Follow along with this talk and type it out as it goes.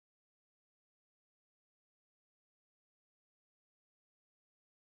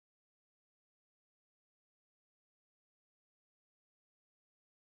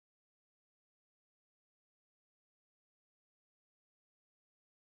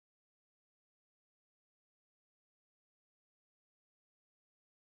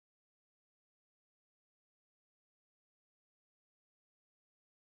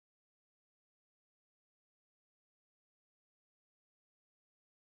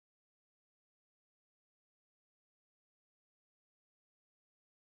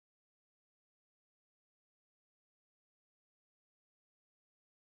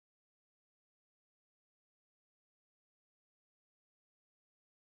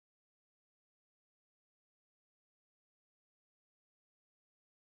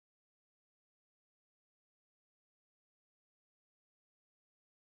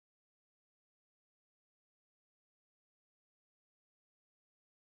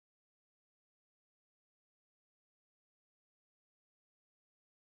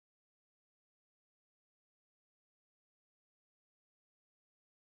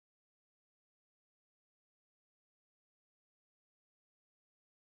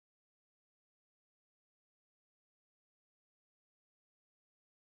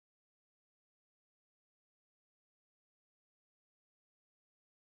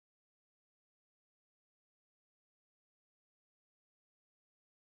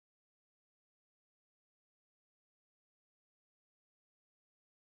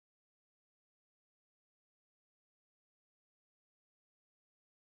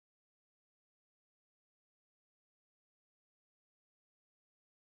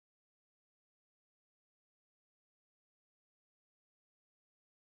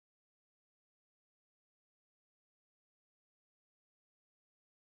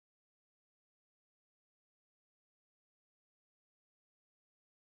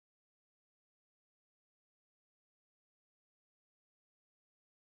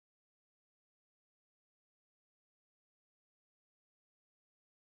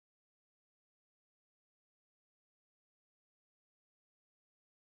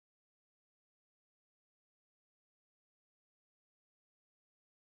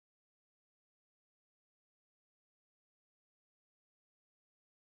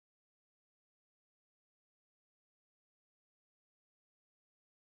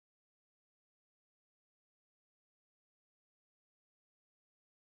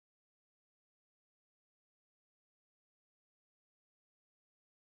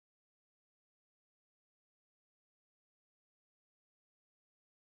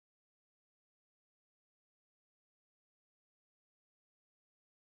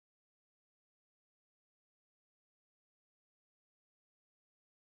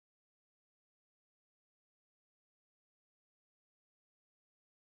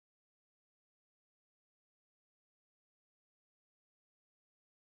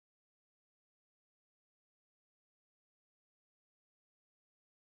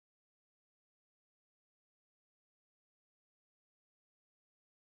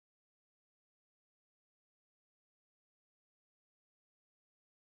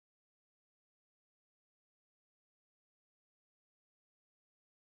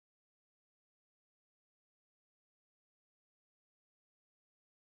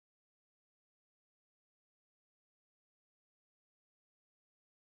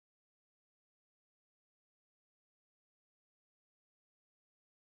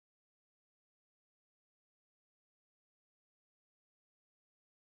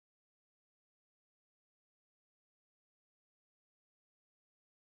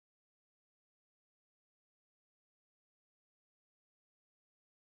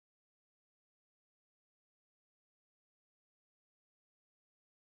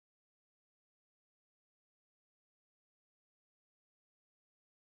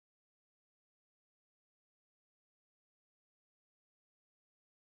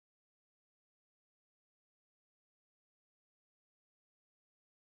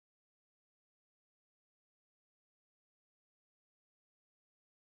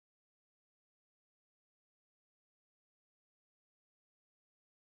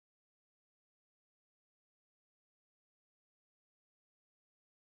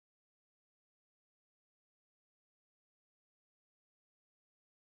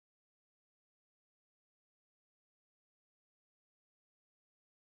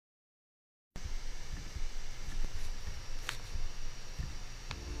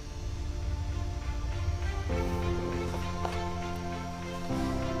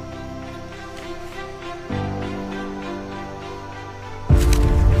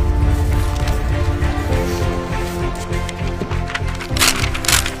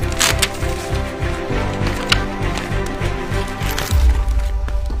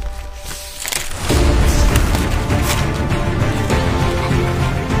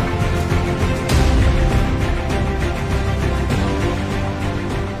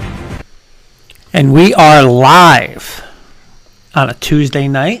And we are live on a Tuesday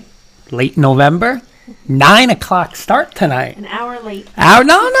night, late November, 9 o'clock start tonight. An hour late. No,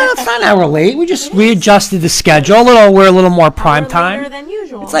 it's not an hour late. We just readjusted the schedule. We're a little more prime time. Later than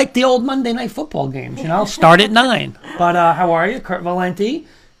usual. It's like the old Monday night football games, start at 9. But how are you? Kurt Valenti,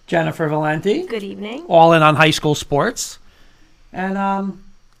 Jennifer Valenti. Good evening. All in on high school sports. And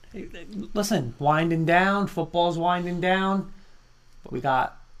listen, winding down. Football's winding down. But we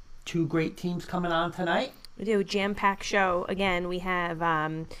got 2 great teams coming on tonight. We do a jam-packed show. Again, we have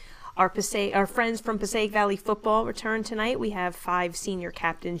our friends from Passaic Valley Football return tonight. We have 5 senior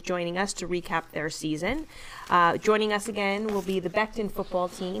captains joining us to recap their season. Joining us again will be the Beckton football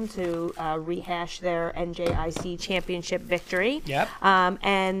team to rehash their NJIC championship victory. Yep.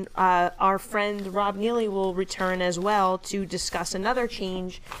 And our friend Rob Neely will return as well to discuss another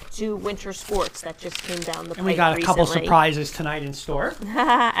change to winter sports that just came down the pipe. And we got a couple recently. surprises tonight in store.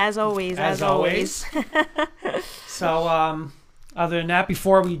 As always. So, other than that,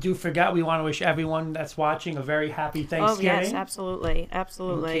 before we do forget, we want to wish everyone that's watching a very happy Thanksgiving. Oh, yes, absolutely.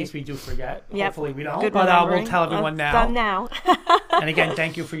 In case we do forget. Yep. Hopefully we don't. Good but remembering. we'll tell everyone now. Done now. And again,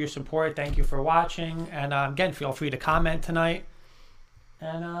 thank you for your support. Thank you for watching. And again, feel free to comment tonight.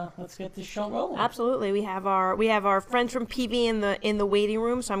 And let's get this show rolling. Absolutely. We have our friends from PV in the waiting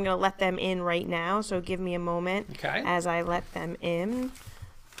room, so I'm going to let them in right now. So give me a moment as I let them in.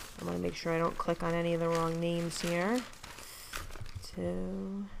 I want to make sure I don't click on any of the wrong names here.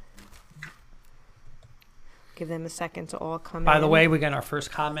 To give them a second to all come in. By the way, we got our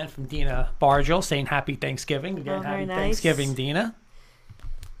first comment from Dina Bargel saying Happy Thanksgiving. Again, very Happy nice. Thanksgiving, Dina.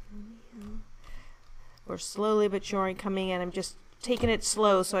 We're slowly but surely coming in. I'm just taking it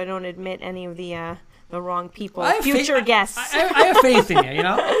slow so I don't admit any of the wrong people. Future guests. I have faith in you,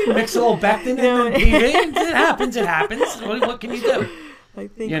 You mix a little Becton in the TV. It happens. What can you do? I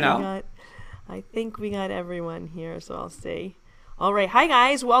think we got everyone here, so I'll see. All right. Hi,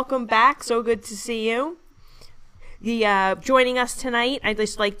 guys. Welcome back. So good to see you. Joining us tonight, I'd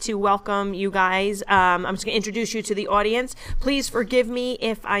just like to welcome you guys. I'm just going to introduce you to the audience. Please forgive me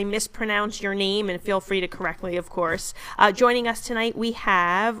if I mispronounce your name, and feel free to correct me, of course. Joining us tonight, we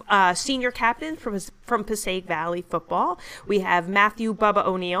have senior captain from Passaic Valley Football. We have Matthew Bubba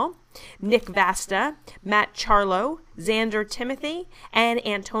O'Neill, Nick Vasta, Matt Charlo, Xander Timothy, and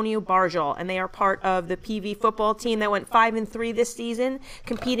Antonio Bargel, and they are part of the PV football team that went 5-3 this season,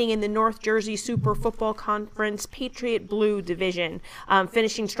 competing in the North Jersey Super Football Conference Patriot Blue Division,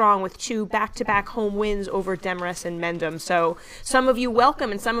 finishing strong with 2 back-to-back home wins over Demorest and Mendham. So some of you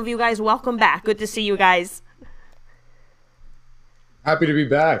welcome, and some of you guys welcome back. Good to see you guys. Happy to be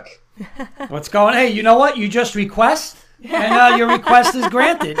back. What's going on? Hey, you know what? You just request. And your request is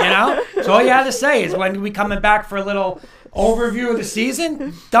granted, So all you had to say is when we coming back for a little overview of the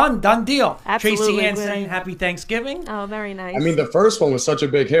season, done deal. Absolutely. Tracy Ann saying Happy Thanksgiving. Oh, very nice. I mean, the first one was such a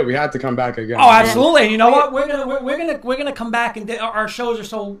big hit. We had to come back again. Oh, absolutely. And you know what? We're gonna come back, and our shows are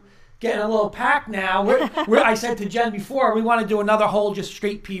so getting a little packed now. I said to Jen before, we want to do another whole just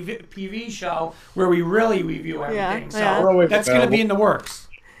straight PV show where we really review everything. So that's going to be in the works.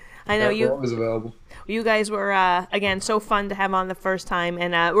 I know we're always available. You guys were, again, so fun to have on the first time,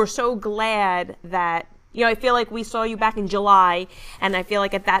 and we're so glad that, I feel like we saw you back in July, and I feel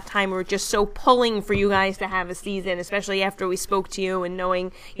like at that time we were just so pulling for you guys to have a season, especially after we spoke to you and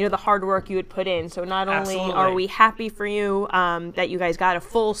knowing, the hard work you had put in. So not only are we happy for you that you guys got a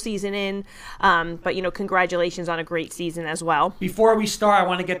full season in, but, congratulations on a great season as well. Before we start, I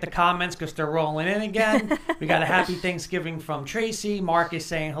want to get the comments because they're rolling in again. We got a Happy Thanksgiving from Tracy. Mark is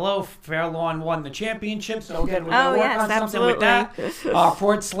saying, hello, Fairlawn won the championship. So again, we're going to work on something with that.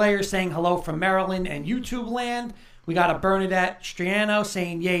 Ford Slayer saying hello from Maryland and YouTube land. We got a Bernadette Striano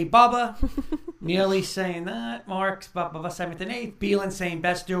saying yay Bubba. Neely saying that. Mark's Bubba 7th and 8th. Beelan saying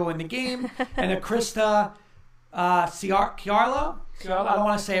best duo in the game. And a Krista Ciarlo. I don't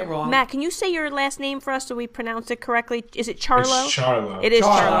want to say it wrong. Matt, can you say your last name for us so we pronounce it correctly? Is it Charlo? It's Charlo. It is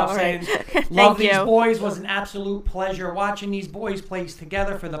Charlo. Right. Love these boys. Was an absolute pleasure watching these boys play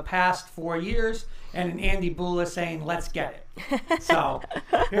together for the past 4 years. And an Andy Bula saying, let's get it. So,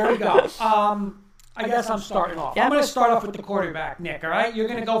 here we go. I guess I'm starting off. Yep. I'm going to start off with the quarterback, Nick, all right? You're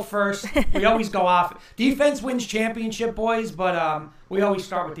going to go first. We always go off. Defense wins championship, boys, but we always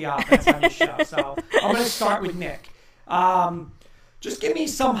start with the offense on this show. So I'm going to start with Nick. Just give me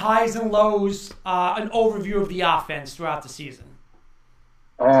some highs and lows, an overview of the offense throughout the season.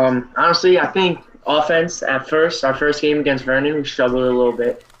 Honestly, I think offense at first, our first game against Vernon, we struggled a little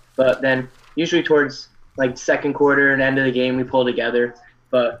bit. But then usually towards like second quarter and end of the game, we pull together.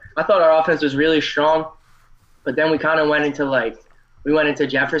 But I thought our offense was really strong. But then we kind of went into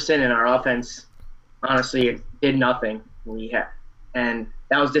Jefferson, and our offense honestly did nothing. And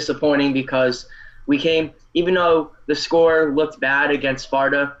that was disappointing because we came, even though the score looked bad against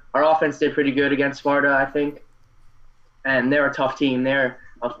Sparta, our offense did pretty good against Sparta, I think. And they're a tough team. They're,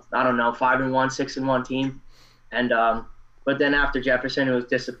 I don't know, 5-1, 6-1 team. And but then after Jefferson, it was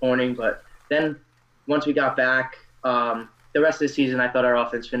disappointing. But then once we got back, the rest of the season, I thought our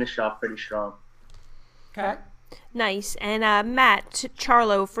offense finished off pretty strong. Okay. Nice. And Matt,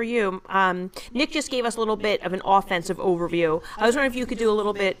 Charlo, for you, Nick just gave us a little bit of an offensive overview. I was wondering if you could do a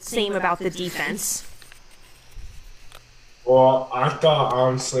little bit same about the defense. Well, I thought,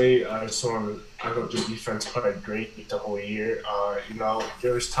 honestly, I thought the defense played great the whole year.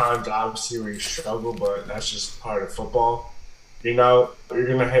 There was times, obviously, where you struggle, but that's just part of football. You're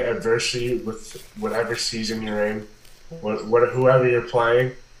going to hit adversity with whatever season you're in, whoever you're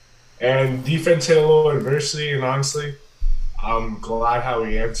playing. And defense hit a little adversity, and honestly, I'm glad how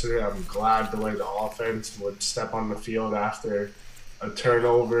we answered it. I'm glad the way the offense would step on the field after a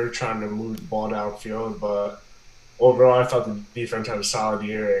turnover, trying to move the ball downfield. But overall, I thought the defense had a solid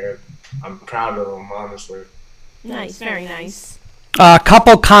year, and I'm proud of them, honestly. Nice, very nice. A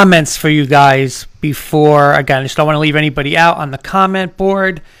couple comments for you guys before, again, I just don't want to leave anybody out on the comment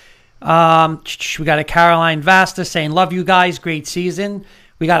board. We got a Caroline Vasta saying, love you guys, great season.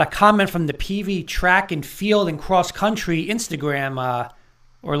 We got a comment from the PV Track and Field and Cross Country Instagram,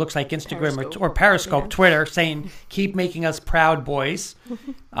 or it looks like Instagram Periscope. or Periscope, yeah. Twitter, saying, keep making us proud, boys.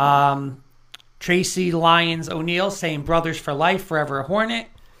 Tracy Lyons O'Neill saying, brothers for life, forever a Hornet.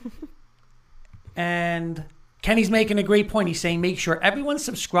 And Kenny's making a great point. He's saying, make sure everyone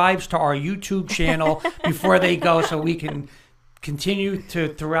subscribes to our YouTube channel before they go so we can continue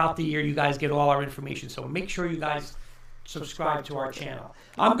to, throughout the year, you guys get all our information. So make sure you guys subscribe to our channel.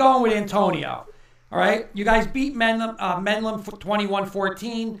 I'm going with Antonio. All right? You guys beat Menlem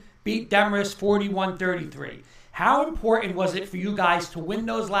 21-14, beat Demarest 41-33. How important was it for you guys to win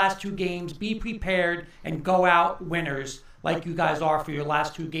those last two games, be prepared, and go out winners like you guys are for your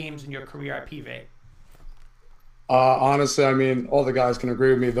last two games in your career at PV? Honestly, I mean, all the guys can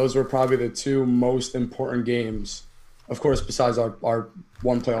agree with me. Those were probably the two most important games. Of course, besides our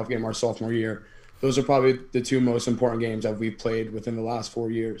one playoff game our sophomore year. Those are probably the two most important games that we've played within the last 4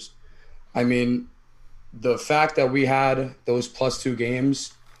 years. I mean, the fact that we had those +2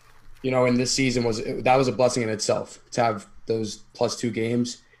 games, in this season was a blessing in itself to have those +2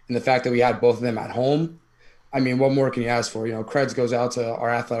 games. And the fact that we had both of them at home, I mean, what more can you ask for? Creds goes out to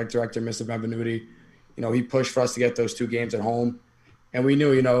our athletic director, Mr. Benvenuti. He pushed for us to get those 2 games at home. And we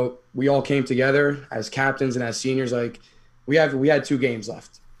knew, we all came together as captains and as seniors, like we had 2 games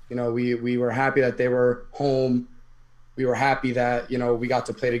left. We were happy that they were home. We were happy that, we got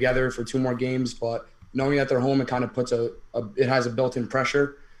to play together for 2 more games. But knowing that they're home, it kind of puts it has a built-in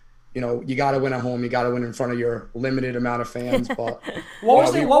pressure. You got to win at home. You got to win in front of your limited amount of fans. But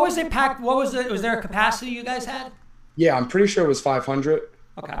was there a capacity you guys had? Yeah, I'm pretty sure it was 500.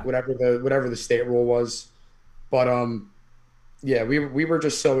 Okay. Whatever the state rule was. But yeah, we were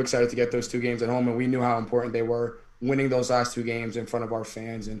just so excited to get those 2 games at home, and we knew how important they were. Winning those last 2 games in front of our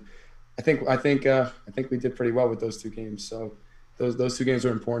fans, and I think we did pretty well with those 2 games. So those 2 games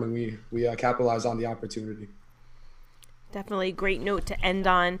were important, and we capitalized on the opportunity. Definitely a great note to end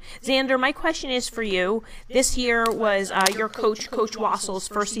on. Xander, my question is for you. This year was your coach, Coach Wassel's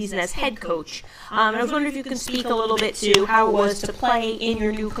first season as head coach. I was wondering if you can speak a little bit to how it was to play in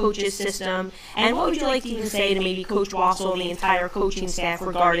your new coach's system, and what would you like to even say to maybe Coach Wassel and the entire coaching staff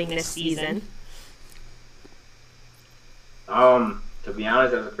regarding this season? To be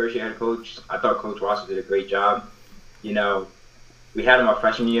honest, as a first-year head coach, I thought Coach Wassel did a great job. We had him our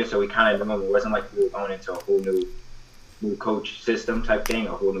freshman year, so we kind of knew him. It wasn't like we were going into a whole new coach system type thing,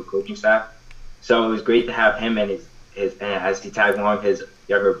 a whole new coaching staff. So it was great to have him and his as he tagged along his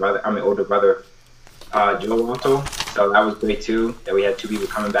older brother, Joe Wassel. So that was great too. That we had 2 people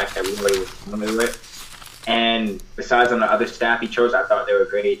coming back that we already were familiar with. And besides on the other staff he chose, I thought they were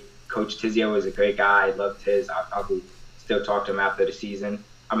great. Coach Tizio was a great guy. I loved his. I probably still talk to him after the season.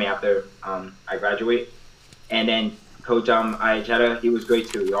 After I graduate. And then Coach Ayacheta, he was great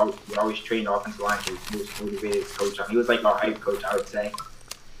too. We always trained offensive line. He was a motivated coach. He was like our hype coach, I would say.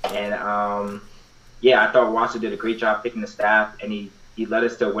 And I thought Wassel did a great job picking the staff, and he led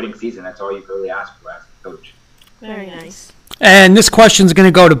us to a winning season. That's all you could really ask for as a coach. Very nice. And this question is going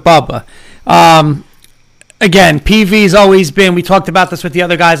to go to Bubba. Again, PV's always been, we talked about this with the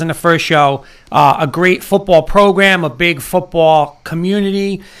other guys in the first show, a great football program, a big football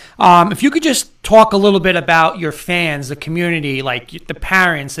community. If you could just talk a little bit about your fans, the community, like the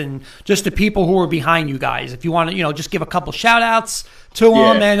parents and just the people who are behind you guys. If you want to, just give a couple shout outs to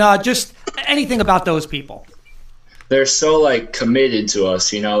them and just anything about those people. They're so committed to us,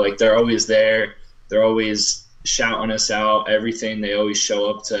 they're always there. They're always shouting us out, everything. They always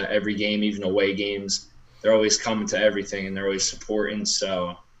show up to every game, even away games. They're always coming to everything and they're always supporting.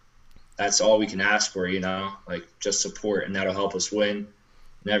 So that's all we can ask for, just support, and that'll help us win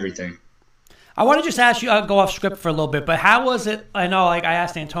and everything. I want to just ask you, I'll go off script for a little bit, but how was it? I know I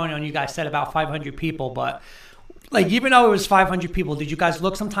asked Antonio and you guys said about 500 people, but even though it was 500 people, did you guys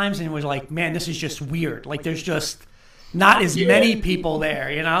look sometimes and it was like, man, this is just weird. There's just not as many people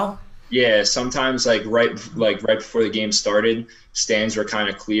there, Yeah, sometimes right before the game started, stands were kind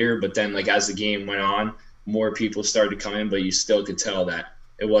of clear, but then as the game went on, more people started to come in, but you still could tell that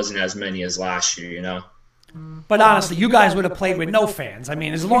it wasn't as many as last year, But honestly, you guys would have played with no fans. I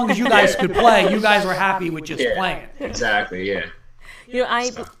mean, as long as you guys could play, you guys were happy with just playing. Exactly, yeah.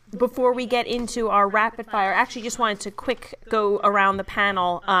 Before we get into our rapid fire, I actually just wanted to quick go around the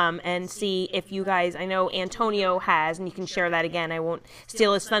panel and see if you guys, I know Antonio has, and you can share that again. I won't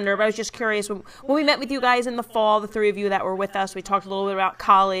steal his thunder, but I was just curious. When we met with you guys in the fall, the three of you that were with us, we talked a little bit about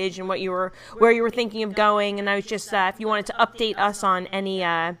college and where you were thinking of going, and I was just, if you wanted to update us on any,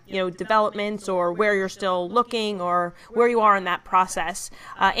 developments or where you're still looking or where you are in that process.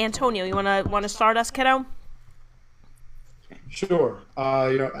 Antonio, you want to start us, kiddo? Sure.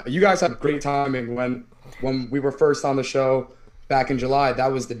 You guys had great timing when we were first on the show back in July.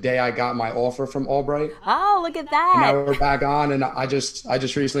 That was the day I got my offer from Albright. Oh, look at that! And now we're back on, and I just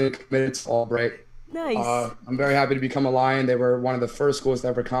recently committed to Albright. Nice. I'm very happy to become a Lion. They were one of the first schools to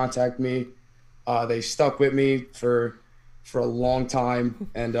ever contact me. They stuck with me for a long time,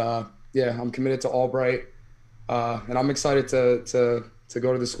 and I'm committed to Albright, and I'm excited to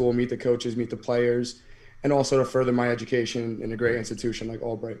go to the school, meet the coaches, meet the players, and also to further my education in a great institution like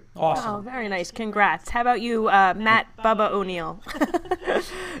Albright. Awesome. Oh, very nice. Congrats. How about you, Matt Bubba O'Neill?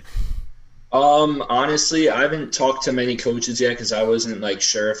 Honestly, I haven't talked to many coaches yet because I wasn't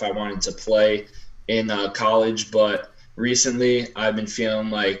sure if I wanted to play in college, but recently I've been feeling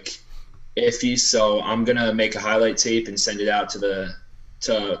iffy, so I'm gonna make a highlight tape and send it out to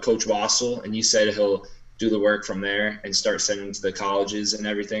Coach Wassel, and he said he'll do the work from there and start sending to the colleges and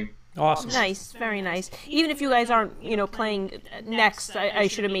everything. Awesome. Nice, very nice. Even if you guys aren't, playing next, I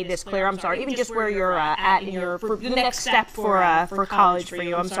should have made this clear. I'm sorry. Even just where you're at in for the next step for college for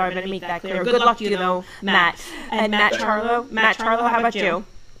you. I'm sorry, but I make that clear. Good luck to you though, Matt. And Matt Charlo. Matt Charlo, how about you?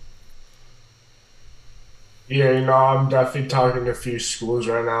 Yeah, I'm definitely talking to a few schools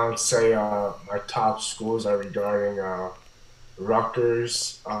right now. I'd say my top schools are regarding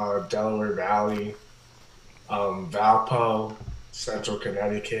Rutgers, Delaware Valley, Valpo, Central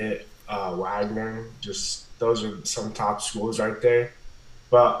Connecticut, Wagner. Just those are some top schools right there.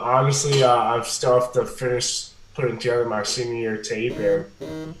 But honestly, I still have to finish putting together my senior year tape,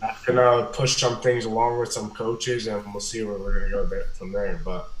 and I'm gonna push some things along with some coaches, and we'll see where we're gonna go from there.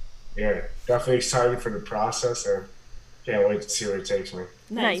 But yeah, definitely excited for the process, and can't wait to see where it takes me.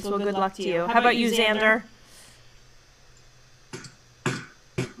 Nice. Well, good luck to you. How about you, Xander?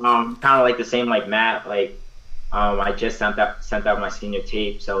 Kind of the same like Matt. I just sent out my senior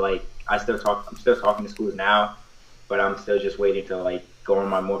tape, so I'm still talking to schools now, but I'm still just waiting to go on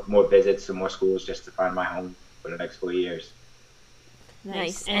my more visits to more schools just to find my home for the next 4 years.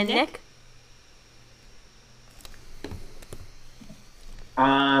 Nice. And Nick?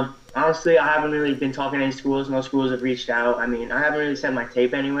 Honestly, I haven't really been talking to any schools. No schools have reached out. I mean, I haven't really sent my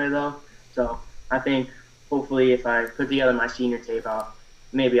tape anywhere though, so I think hopefully if I put together my senior tape,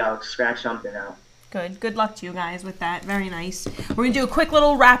 I'll scratch something out. Good luck to you guys with that. Very nice. We're going to do a quick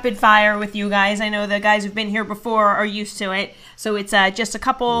little rapid fire with you guys. I know the guys who've been here before are used to it. So it's just a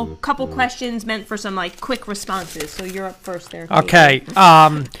couple questions meant for some quick responses. So you're up first there. Okay.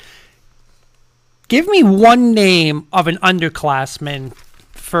 Give me one name of an underclassman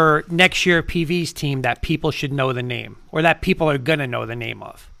for next year PV's team that people should know the name, or that people are going to know the name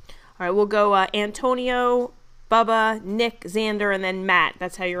of. All right, we'll go Antonio, Bubba, Nick, Xander, and then Matt.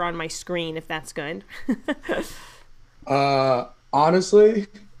 That's how you're on my screen, if that's good. Honestly,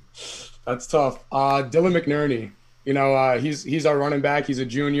 that's tough. Dylan McNerney. He's our running back. He's a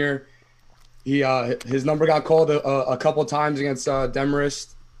junior. His number got called a couple times against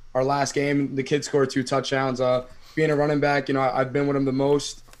Demarest. Our last game, the kid scored 2 touchdowns. Being a running back, I've been with him the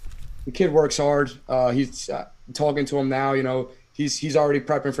most. The kid works hard. He's talking to him now. He's already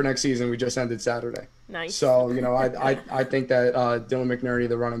prepping for next season. We just ended Saturday. Nice. So, I think that Dylan McNerney,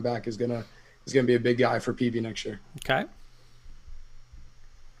 the running back, is gonna be a big guy for PV next year. Okay.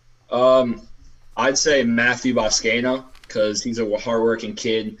 I'd say Matthew Boscano, because he's a hardworking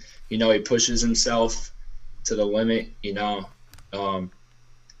kid. He pushes himself to the limit. Yeah,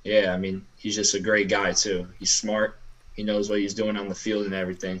 I mean, he's just a great guy too. He's smart. He knows what he's doing on the field and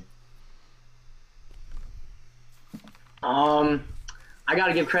everything. I got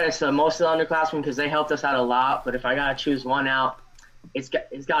to give credit to most of the underclassmen because they helped us out a lot. But if I got to choose one out, it's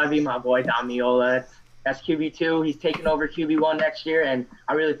got to be my boy, Dom Miola. That's QB2. He's taking over QB1 next year, and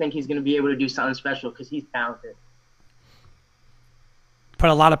I really think he's going to be able to do something special because he's talented. Put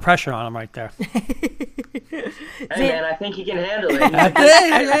a lot of pressure on him right there. Hey, man, I think he can handle it. That's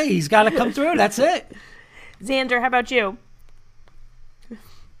it. Hey, he's got to come through. That's it. Xander, how about you?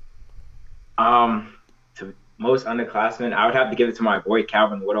 To most underclassmen, I would have to give it to my boy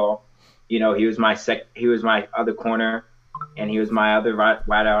Calvin Woodall. He was my other corner, and he was my other right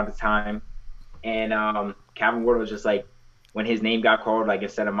out at the time. And Calvin Woodall was just like, when his name got called, like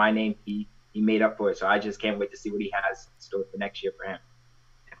instead of my name, he made up for it. So I just can't wait to see what he has in store for next year for him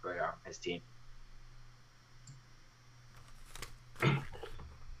and for his team.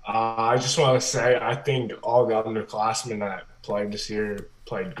 I just want to say I think all the underclassmen that played this year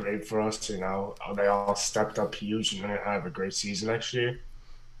played great for us. They all stepped up huge and they're going to have a great season next year.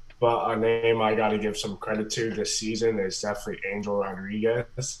 But a name I got to give some credit to this season is definitely Angel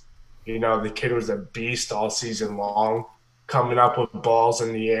Rodriguez. The kid was a beast all season long, coming up with balls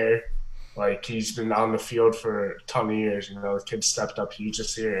in the air. Like, he's been on the field for a ton of years. The kid stepped up huge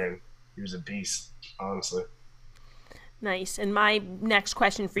this year, and he was a beast, honestly. Nice. And my next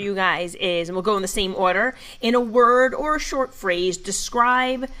question for you guys is, and we'll go in the same order, in a word or a short phrase,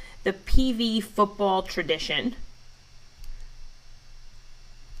 describe the PV football tradition.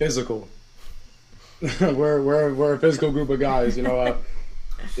 Physical. we're a physical group of guys.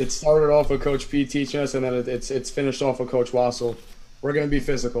 It started off with Coach P teaching us, and then it's finished off with Coach Wassel. We're going to be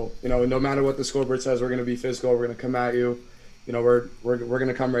physical. No matter what the scoreboard says, we're going to be physical. We're going to come at you. We're going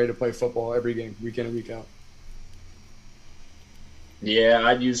to come ready to play football every game, week in and week out. Yeah,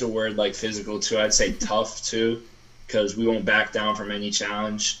 I'd use a word like physical too. I'd say tough too, because we won't back down from any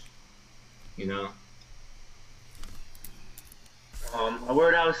challenge. A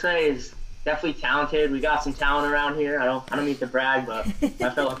word I would say is definitely talented. We got some talent around here. I don't mean to brag, but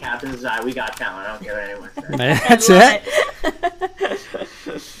my fellow captains, we got talent. I don't care what anyone says. That's it.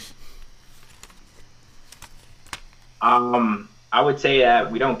 I would say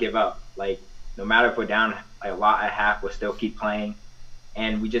that we don't give up. Like, no matter if we're down a lot at half, we'll still keep playing,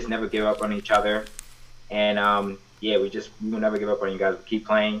 and we just never give up on each other. And we will never give up on you guys. We'll keep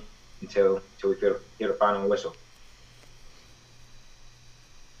playing until we hear the final whistle.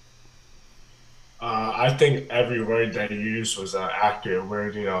 I think every word that you used was an accurate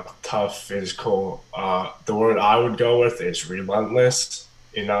word, tough, physical. The word I would go with is relentless.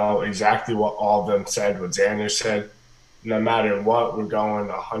 Exactly what all of them said, what Xander said. No matter what, we're going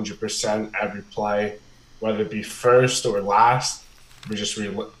 100% every play, whether it be first or last. We're just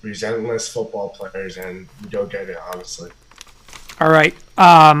relentless football players, and we go get it, honestly. All right.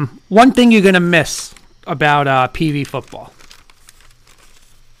 One thing you're going to miss about PV football.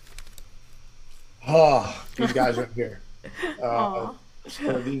 Oh, these guys right here.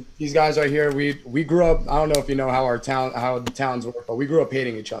 These guys right here. We grew up. I don't know if you know how the towns work, but we grew up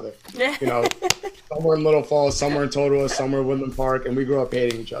hating each other. Somewhere in Little Falls, somewhere in Totowa, somewhere in Woodland Park, and we grew up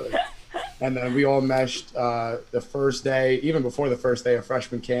hating each other. And then we all meshed the first day, even before the first day of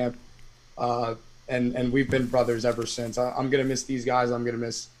freshman camp, and we've been brothers ever since. I'm gonna miss these guys. I'm gonna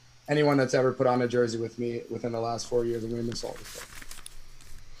miss anyone that's ever put on a jersey with me within the last 4 years. I'm gonna miss all this stuff.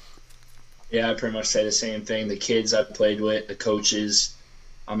 Yeah, I pretty much say the same thing. The kids I played with, the coaches,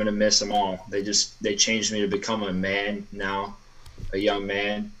 I'm going to miss them all. They changed me to become a man now, a young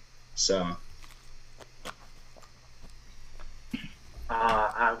man. So.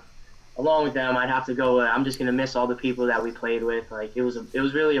 Along with them, I'd have to go. I'm just going to miss all the people that we played with. Like, it was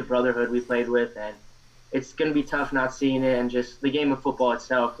really a brotherhood we played with, and it's going to be tough not seeing it. And just the game of football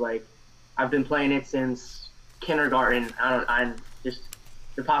itself, like, I've been playing it since kindergarten. I'm just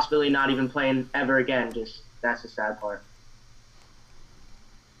the possibility of not even playing ever again, that's the sad part.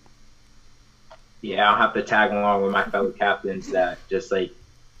 Yeah, I'll have to tag along with my fellow captains that just like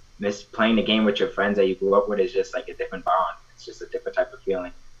miss playing the game with your friends that you grew up with is just like a different bond. It's just a different type of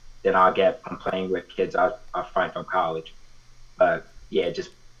feeling than I'll get from playing with kids I'll find from college. But yeah, just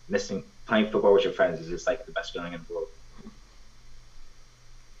playing football with your friends is just like the best feeling in the world.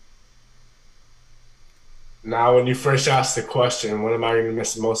 Now, when you first asked the question, what am I going to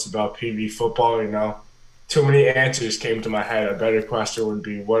miss the most about PV football? You know, too many answers came to my head. A better question would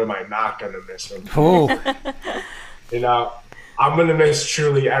be, what am I not going to miss from PV? You know, I'm going to miss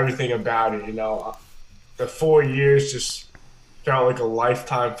truly everything about it. You know, the 4 years just felt like a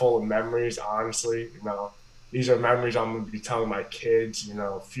lifetime full of memories, honestly. You know, these are memories I'm going to be telling my kids, you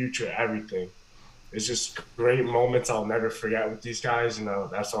know, future, everything. It's just great moments I'll never forget with these guys. You know,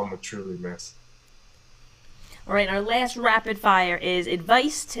 that's what I'm going to truly miss. All right, our last rapid fire is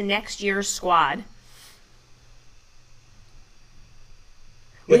advice to next year's squad.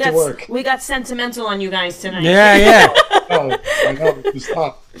 Get to work. We got sentimental on you guys tonight. Yeah. Oh, I know. Just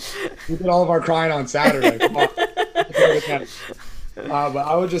stop. We did all of our crying on Saturday. Come on. But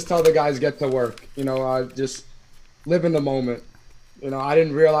I would just tell the guys, get to work. You know, just live in the moment. You know, I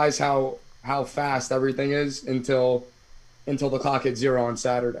didn't realize how fast everything is until the clock hit 0 on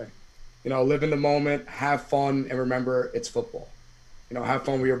Saturday. You know, live in the moment, have fun, and remember it's football. You know, have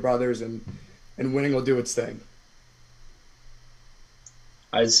fun with your brothers, and winning will do its thing.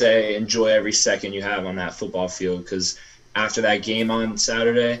 I'd say enjoy every second you have on that football field, because after that game on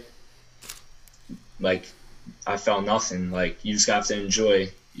Saturday, like, I felt nothing. Like, you just have to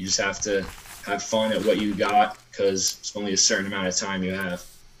enjoy. You just have to have fun at what you got, because it's only a certain amount of time you have.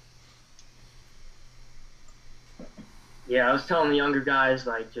 Yeah, I was telling the younger guys,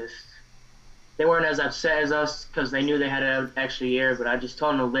 like, just they weren't as upset as us because they knew they had an extra year, but I just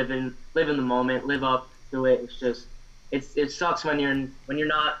told them to live in the moment, live up to it. It's just it sucks when you know you're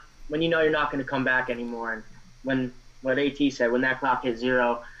not going to come back anymore. And when what AT said, when that clock hit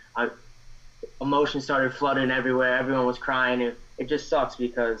 0, emotions started flooding everywhere. Everyone was crying. It just sucks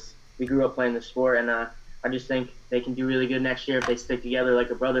because we grew up playing the sport, and I just think they can do really good next year if they stick together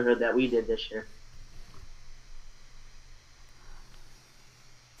like a brotherhood that we did this year.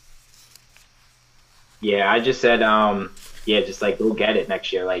 Yeah, I just said, just like go get it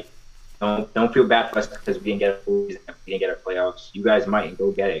next year. Like, don't feel bad for us because we didn't get our playoffs. You guys might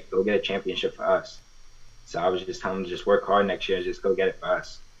go get it. Go get a championship for us. So I was just telling them to just work hard next year. Just go get it for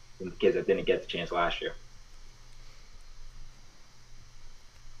us. And the kids that didn't get the chance last year.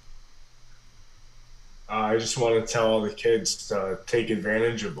 I just want to tell all the kids to take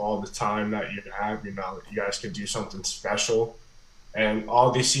advantage of all the time that you have. You know, you guys could do something special. And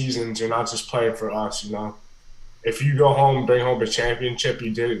all these seasons, you're not just playing for us, you know. If you go home, bring home a championship,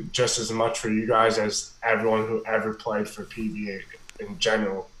 you did it just as much for you guys as everyone who ever played for PBA in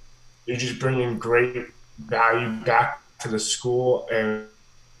general. You're just bringing great value back to the school, and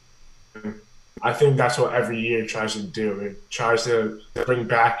I think that's what every year tries to do. It tries to bring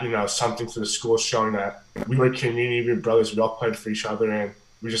back, you know, something to the school, showing that we were a community, we were brothers, we all played for each other, and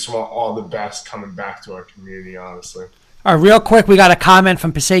we just want all the best coming back to our community, honestly. All right, real quick, we got a comment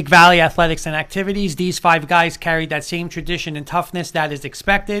from Passaic Valley Athletics and Activities. These 5 guys carried that same tradition and toughness that is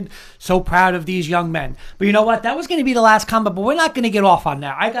expected. So proud of these young men. But you know what? That was going to be the last comment, but we're not going to get off on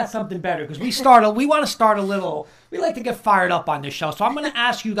that. I got something better because we want to start a little. We like to get fired up on this show. So I'm going to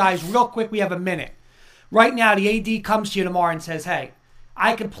ask you guys real quick. We have a minute. Right now, the AD comes to you tomorrow and says, "Hey,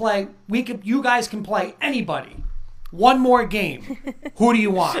 I can play. You guys can play anybody. One more game. Who do you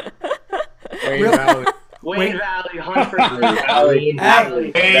want?" Wayne Valley, Hunt for Wayne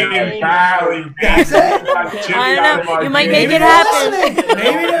Valley. That's it. I don't know. You might make it happen.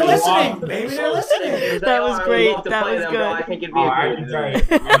 Maybe they're listening. That was great. That was good. I think it'd be a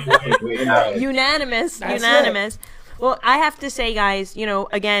good Unanimous. Well, I have to say, guys, you know,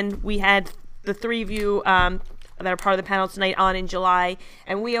 again, we had the 3 of you that are part of the panel tonight on in July,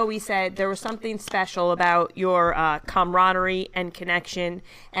 and we always said there was something special about your camaraderie and connection,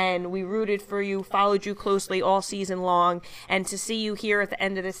 and we rooted for you, followed you closely all season long, and to see you here at the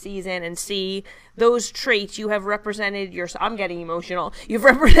end of the season and see those traits you have represented I'm getting emotional. You've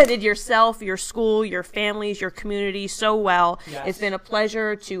represented yourself, your school, your families, your community so well. Yes. It's been a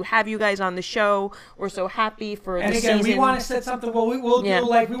pleasure to have you guys on the show. We're so happy for the season. And again, we want to set something. Well, we'll do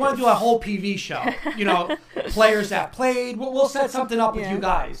we want to do a whole PV show. You know, players that played. We'll set something up with you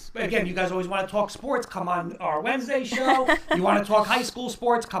guys. Again, you guys always want to talk sports. Come on our Wednesday show. You want to talk high school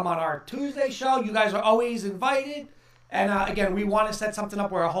sports? Come on our Tuesday show. You guys are always invited. And again, we want to set something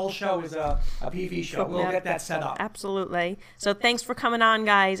up where a whole show is a PV show. We'll get that set up. Absolutely. So thanks for coming on,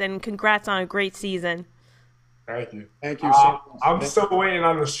 guys, and congrats on a great season. Thank you. Thank you. So I'm still waiting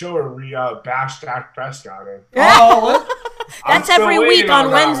on the show where we bashed Dak Prescott in. Oh, That's every week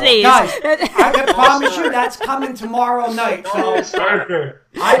on Wednesdays. Guys, I can promise you that's coming tomorrow night. So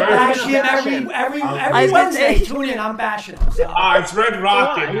I bash him every Wednesday. Tune in, I'm bashing him. So. It's Red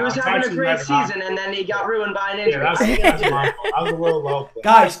Rocket. He was having a great season, and then he got ruined by an injury. Yeah, that's my fault. I was a little low.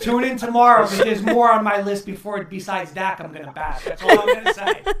 Guys, tune in tomorrow because there's more on my list besides Dak I'm going to bash. That's all I'm going to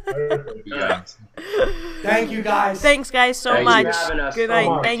say. Yeah. Thank you, guys. Thanks, guys, so much. Good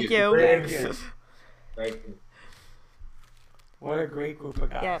night. Thank you. Thank you. What a great group of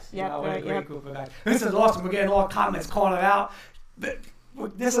guys. Yep, What a great group of guys. This is awesome. We're getting all comments calling it out.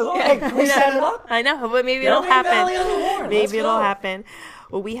 This is awesome. Can we set it up? I know, but maybe it'll happen. Maybe it'll happen.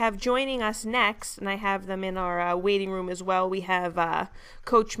 Well, we have joining us next, and I have them in our waiting room as well. We have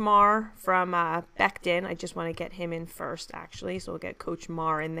Coach Marr from Beckton. I just want to get him in first, actually, so we'll get Coach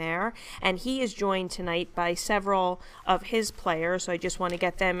Marr in there. And he is joined tonight by several of his players, so I just want to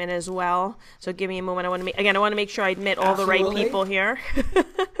get them in as well. So give me a moment. I want to make sure I admit all the right people here.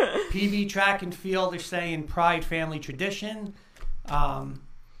 PV Track and Field are saying pride, family, tradition.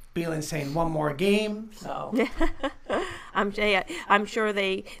 Beelan's saying one more game. So I'm sure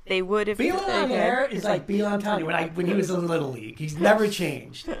they would if Beelan on there is like Beelan. I'm telling you, when he was in Little League, he's never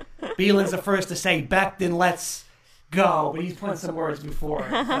changed. Beelan's the first to say Beckton, let's go, but he's put some words before.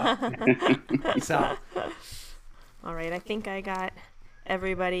 So. All right, I think I got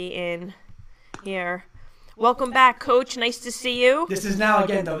everybody in here. Welcome back, Coach. Nice to see you. This is now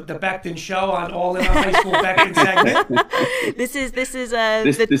again the Beckton show on All In on High School Beckton segment. This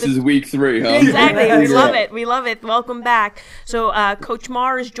is week 3, huh? Exactly. We love it. Welcome back. So Coach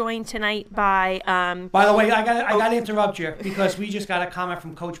Marr is joined tonight by. By the way, I got to interrupt you because we just got a comment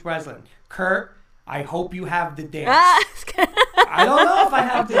from Coach Breslin. Kurt, I hope you have the dance. I don't know if I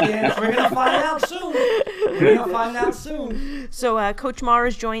have the dance. We're going to find out soon. So Coach Marr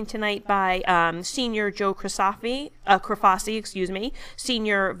is joined tonight by Senior Joe Crafasi,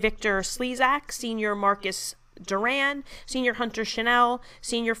 Senior Victor Slezak, Senior Marcus Duran, Senior Hunter Chanel,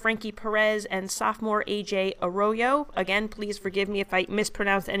 Senior Frankie Perez, and Sophomore AJ Arroyo. Again, please forgive me if I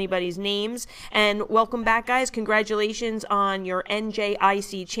mispronounce anybody's names. And welcome back, guys. Congratulations on your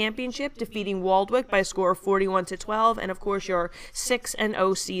NJIC championship, defeating Waldwick by a score of 41-12, and of course your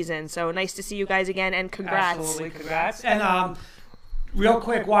 6-0 season. So nice to see you guys again, and congrats. Absolutely, congrats. And real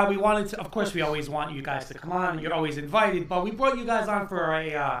quick, why we wanted to, of course, we always want you guys to come on. You're always invited, but we brought you guys on for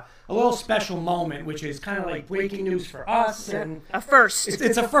a little special moment, which is kind of like breaking news for us. And a first.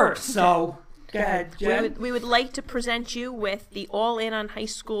 It's a first, so go ahead, Jen. We would like to present you with the All In on High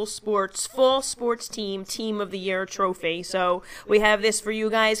School Sports Fall Sports Team of the Year trophy. So we have this for you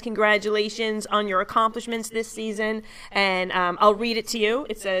guys. Congratulations on your accomplishments this season. And I'll read it to you.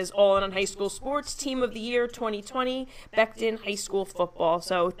 It says All In on High School Sports Team of the Year 2020, Beckton High School Football.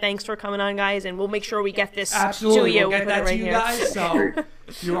 So thanks for coming on, guys, and we'll make sure we get this to you. We'll get that to you guys. So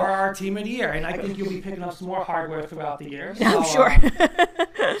you are our Team of the Year, and I think you'll be picking up some more hardware throughout the year. So, I'm sure.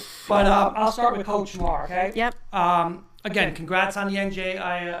 But I'll start with Coach Marr, okay? Yep. Again, congrats on the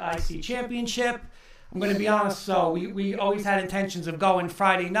NJIC championship. I'm going to be honest, so we always had intentions of going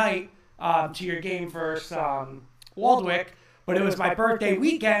Friday night to your game versus Waldwick, but it was my birthday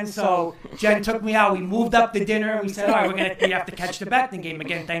weekend, so Jen took me out. We moved up the dinner, and we said, all right, we have to catch the Beckton game.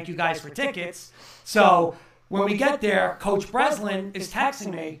 Again, thank you guys for tickets. So when we get there, Coach Breslin is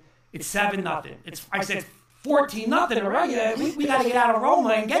texting me, it's 7-0. I said, 14-0 already. We got to get out of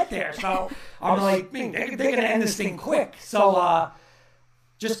Roma and get there. So I'm like, man, they're going to end this thing quick. So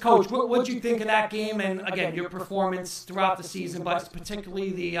just, Coach, what'd you think of that game? And, again, your performance throughout the season, but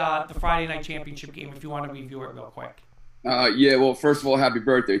particularly the Friday night championship game, if you want to review it real quick. Yeah, well, first of all, happy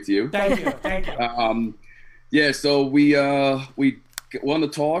birthday to you. Thank you. Yeah, so we won the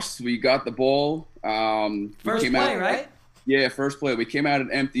toss. We got the ball. First play, right? Yeah, first play. We came out at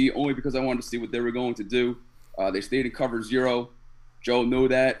empty only because I wanted to see what they were going to do. They stayed in cover 0. Joe knew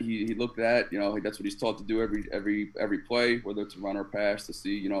that. He looked at, that's what he's taught to do every play, whether it's a run or pass, to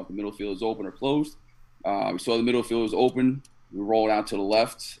see, if the middle field is open or closed. We saw the middle field was open. We rolled out to the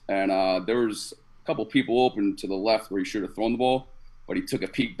left, and there was a couple people open to the left where he should have thrown the ball, but he took a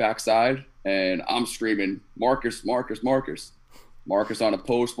peek backside, and I'm screaming, Marcus, Marcus, Marcus. Marcus on a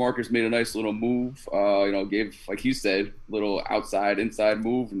post. Marcus made a nice little move, gave, like he said, little inside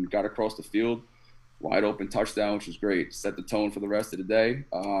move and got across the field. Wide open touchdown, which was great. Set the tone for the rest of the day.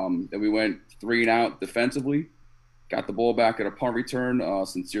 Then we went 3 and out defensively. Got the ball back at a punt return.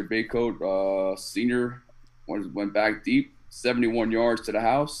 Sincere Baycoat, senior, went back deep, 71 yards to the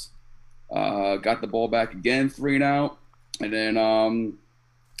house. Got the ball back again, 3 and out. And then,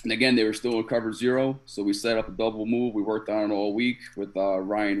 again, they were still in cover 0. So we set up a double move. We worked on it all week with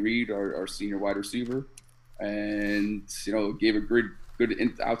Ryan Reed, our senior wide receiver. and gave a good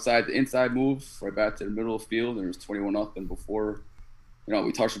outside to inside move right back to the middle of the field. And it was 21-0 before.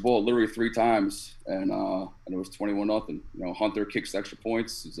 We touched the ball literally 3 times, and it was 21-0. Hunter kicks extra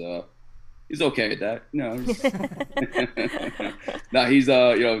points. He's okay at that. No, he's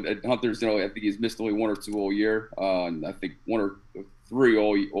Hunter's. I think he's missed only 1 or 2 all year, and I think 1 or 3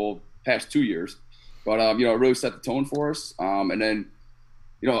 all past 2 years. But it really set the tone for us. And then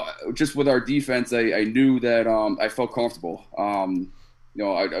just with our defense, I knew that I felt comfortable.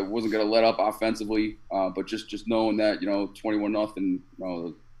 I wasn't going to let up offensively, but just knowing that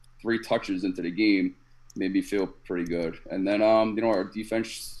 21-0, 3 touches into the game made me feel pretty good. And then our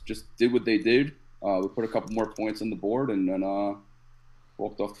defense just did what they did. We put a couple more points on the board, and then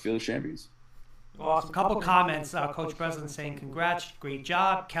walked off the field as champions. Awesome. A couple comments. Coach Breslin saying, congrats, great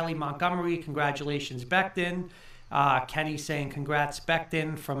job. Kelly Montgomery, congratulations, Becton. Kenny saying, congrats,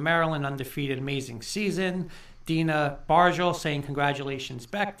 Becton from Maryland, undefeated, amazing season. Dina Bargel saying, congratulations,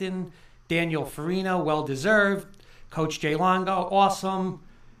 Becton. Daniel Farina, well-deserved. Coach Jay Longo, awesome.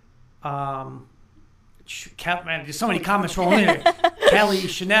 Man, there's so many comments rolling in here. Kelly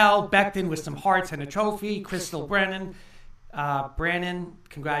Chanel, Becton with some hearts and a trophy. Crystal Brennan,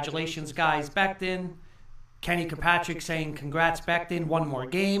 congratulations, guys, Becton. Kenny Kirkpatrick saying, congrats, Becton, 1 more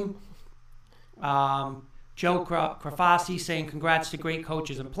game. Joe Crafasi saying, congrats to great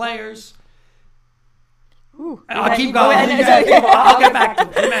coaches and players. Ooh, I'll keep going. I'll get back to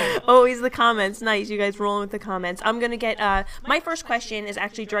it. Always the comments. Nice. You guys rolling with the comments. I'm going to get my first question is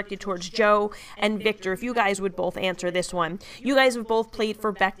actually directed towards Joe and Victor. If you guys would both answer this one. You guys have both played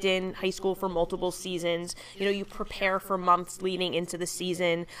for Becton High School for multiple seasons. You prepare for months leading into the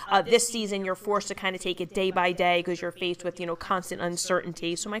season. This season, you're forced to kind of take it day by day because you're faced with, constant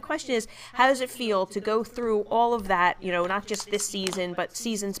uncertainty. So my question is, how does it feel to go through all of that, not just this season, but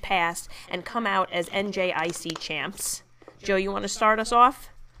seasons past, and come out as NJIC champs? Joe, you want to start us off?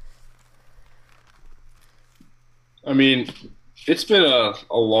 I mean, it's been a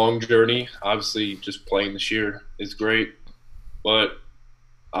long journey. Obviously, just playing this year is great. But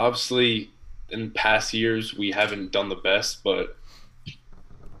obviously, in past years, we haven't done the best. But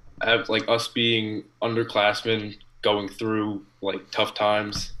us being underclassmen going through tough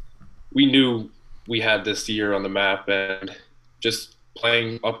times, we knew we had this year on the map, and just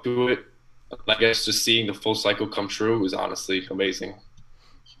playing up to it, I guess just seeing the full cycle come true was honestly amazing.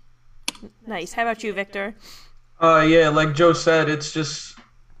 Nice. How about you, Victor? Yeah, like Joe said, it's just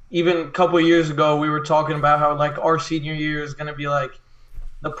even a couple of years ago we were talking about how our senior year is going to be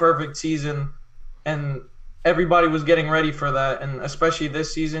the perfect season, and everybody was getting ready for that. And especially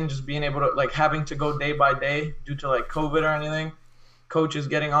this season, just being able to having to go day by day due to COVID or anything, coaches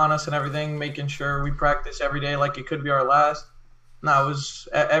getting on us and everything, making sure we practice every day like it could be our last. No, it was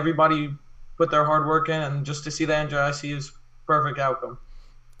everybody put their hard work in, and just to see the NJIC is perfect outcome.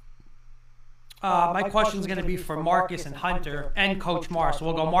 My question is going to be for Marcus and Hunter and Coach Morris. So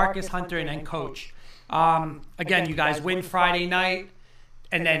we'll go Marcus, Hunter, and then Coach. Again, you guys win Friday night,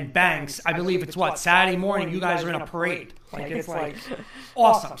 and then Banks. I believe it's Saturday morning. You guys are in a parade. It's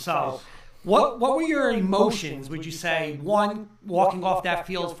awesome. So what were your emotions? Would you say 1, walking off that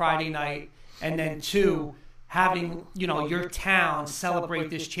field Friday night, and then 2, having your town celebrate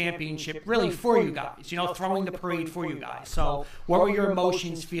this championship really for you guys, throwing the parade for you guys. So what were your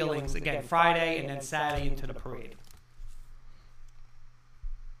emotions, feelings, again, Friday and then Saturday into the parade?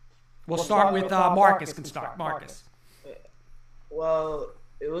 We'll start with Marcus. Can start. Marcus. Well,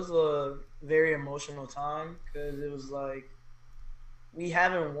 it was a very emotional time because it was we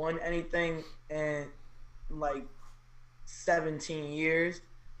haven't won anything in 17 years.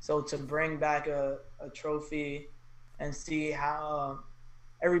 So to bring back a trophy and see how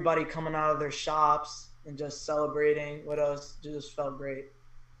everybody coming out of their shops and just celebrating with us just felt great.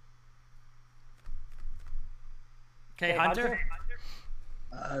 Okay, Hunter?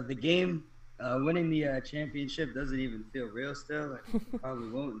 The game, winning the championship doesn't even feel real still. Probably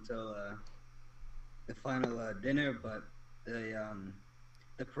won't until the final dinner, but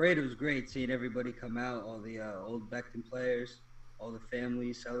the parade was great, seeing everybody come out, all the old Becton players, all the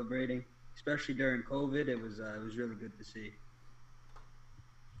families celebrating, especially during COVID. It was really good to see.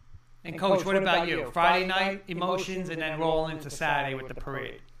 And Coach, what about you? Friday night emotions, and then roll into Saturday with the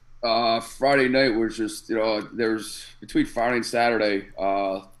parade. Friday night was just there's between Friday and Saturday,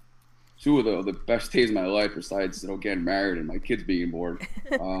 2 of the best days of my life besides getting married and my kids being born.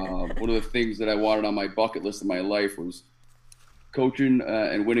 One of the things that I wanted on my bucket list of my life was coaching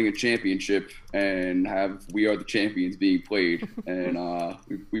and winning a championship and have "We Are the Champions" being played, and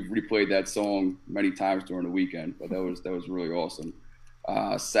we've replayed that song many times during the weekend. But that was really awesome.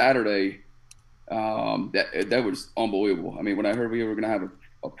 Saturday, That was unbelievable. I mean, when I heard we were going to have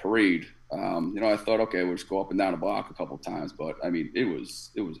a parade, I thought, okay, we'll just go up and down the block a couple of times. But, I mean, it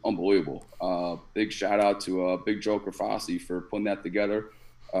was unbelievable. Big shout out to Big Joe Grafasi for putting that together.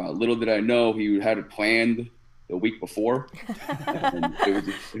 Little did I know he had it planned the week before. And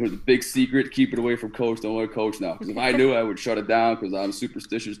it was a big secret. Keep it away from Coach. Don't let Coach know. Because if I knew, I would shut it down because I'm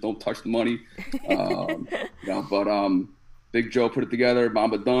superstitious. Don't touch the money. Big Joe put it together.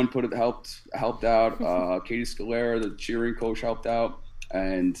 Mamba Dunn helped out. Katie Scalera, the cheering coach, helped out.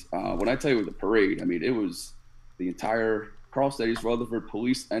 And when I tell you it was a parade, I mean, it was the entire Carlsbad East Rutherford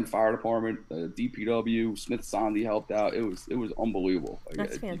Police and Fire Department, DPW, Smith-Sondy helped out. It was unbelievable.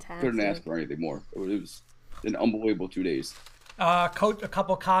 That's fantastic. You couldn't ask for anything more. It was an unbelievable 2 days. Coach, a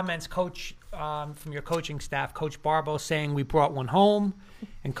couple of comments, Coach, from your coaching staff. Coach Barbo saying we brought one home,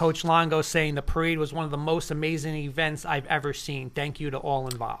 and Coach Longo saying the parade was one of the most amazing events I've ever seen. Thank you to all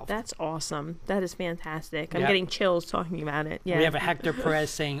involved. That's awesome. That is fantastic. I'm getting chills talking about it. Yeah. We have a Hector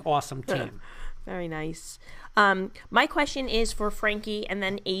Perez saying awesome team. Very nice. My question is for Frankie and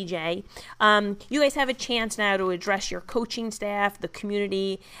then AJ. You guys have a chance now to address your coaching staff, the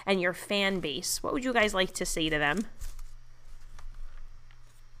community, and your fan base. What would you guys like to say to them?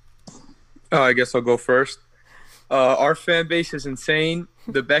 I guess I'll go first. Our fan base is insane.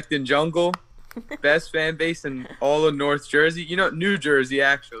 The Beckton Jungle, best fan base in all of North Jersey. New Jersey,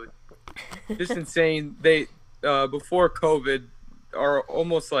 actually. Just insane. They, before COVID, are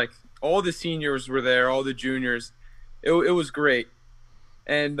almost like all the seniors were there, all the juniors. It was great.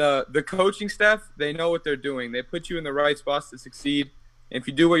 And the coaching staff, they know what they're doing. They put you in the right spots to succeed. And if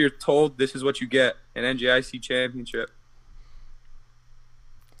you do what you're told, this is what you get, an NJIC championship.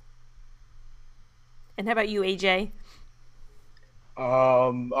 And how about you, AJ?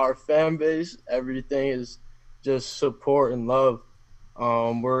 Our fan base, everything is just support and love.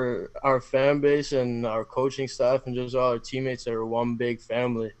 We're our fan base and our coaching staff and just all our teammates are one big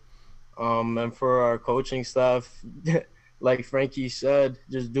family. And for our coaching staff, like Frankie said,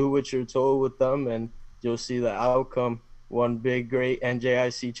 just do what you're told with them and you'll see the outcome. One big, great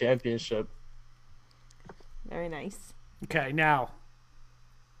NJIC championship. Very nice. Okay, now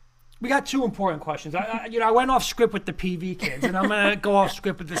we got two important questions. I went off script with the PV kids, and I'm going to go off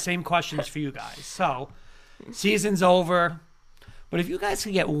script with the same questions for you guys. So, season's over, but if you guys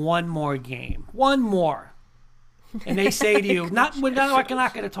could get one more game, and they say to you, we're not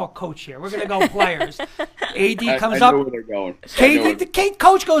going to talk coach here. We're going to go players. AD comes up. I know where they're going.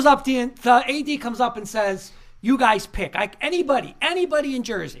 Coach goes up to the AD comes up and says, "You guys pick. Anybody in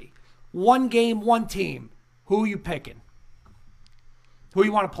Jersey. One game, one team. Who are you picking? Who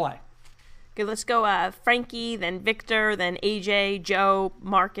you want to play?" Okay, let's go Frankie, then Victor, then AJ, Joe,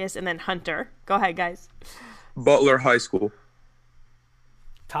 Marcus, and then Hunter. Go ahead, guys. Butler High School.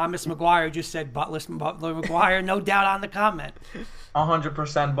 Thomas McGuire just said Butler McGuire. No doubt on the comment.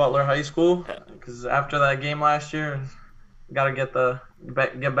 100% Butler High School, because after that game last year, got to get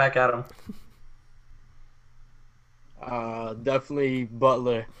back at them. Definitely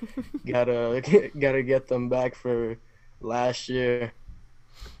Butler. gotta get them back for last year.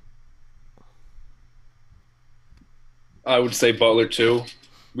 I would say Butler too.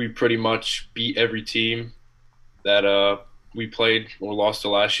 We pretty much beat every team that we played or lost to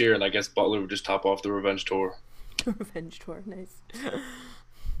last year, and I guess Butler would just top off the revenge tour. Revenge tour, nice.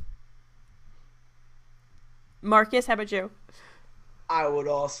 Marcus, how about you? I would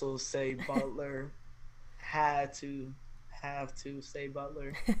also say Butler. Have to say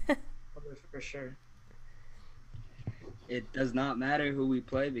Butler. Butler for sure. It does not matter who we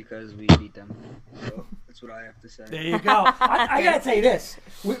play because we beat them. So that's what I have to say. There you go. I got to tell you this.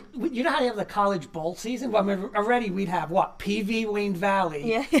 You know how they have the college bowl season? Well, I mean, already we'd have, what, PV, Wayne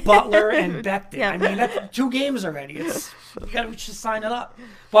Valley, Butler, and Beckton. Yeah. I mean, that's 2 games already. We just sign it up.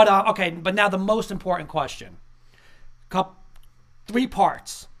 But, okay, but now the most important question. 3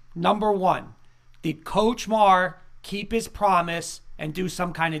 parts. Number 1, did Coach Marr keep his promise and do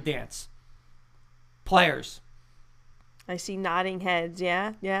some kind of dance? Players. I see nodding heads.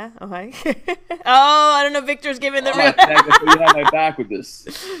 Yeah. Okay. Oh, I don't know. Victor's giving the real. You have my back with this.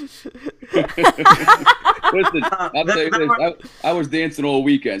 Listen, I'll tell you this. I was dancing all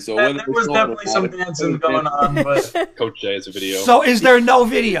weekend, so there was definitely some dancing going on. But Coach Jay has a video. So, is there no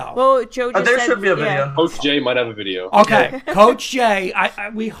video? Well, Joe just there said, should be a video. Yeah. Coach Jay might have a video. Okay, Coach Jay.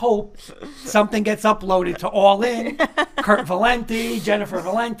 We hope something gets uploaded to All In. Kurt Valenti, Jennifer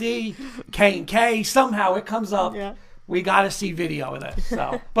Valenti, K&K. Somehow it comes up. Yeah. We got to see video of this.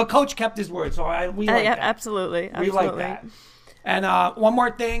 So, but Coach kept his word, so we like that. Absolutely. We like that. And one more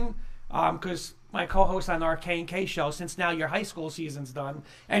thing, because my co-host on our K&K show, since now your high school season's done,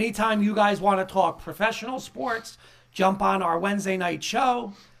 anytime you guys want to talk professional sports, jump on our Wednesday night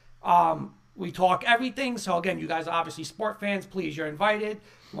show. We talk everything. So again, you guys are obviously sport fans. Please, you're invited.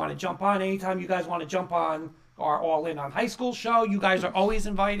 You want to jump on anytime you guys want to jump on our All In on High School show. You guys are always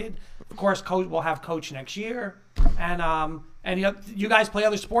invited. Of course, Coach will have Coach next year. And you guys play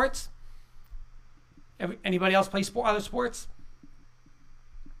other sports? Anybody else play other sports?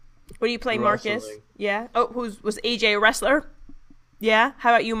 What do you play, Wrestling. Marcus? Yeah. Oh, was AJ a wrestler? Yeah.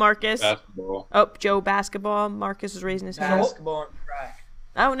 How about you, Marcus? Basketball. Oh, Joe basketball. Marcus is raising his hand. Basketball and track.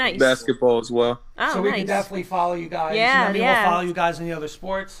 Oh, nice. Basketball as well. Oh, so we nice. can definitely follow you guys. Yeah, Maybe yeah. we'll follow you guys in the other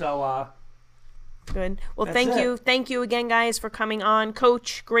sports. So Good. Well, That's thank it. you. Thank you again, guys, for coming on.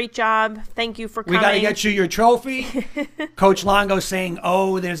 Coach, great job. Thank you for we coming. got to get you your trophy. Coach Longo saying,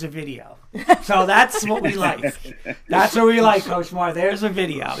 "Oh, there's a video." So that's what we like. That's what we like, Coach Moore. There's a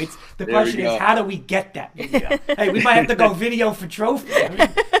video. It's the There question we is, go. how do we get that video? Hey, we might have to go video for trophy. I mean,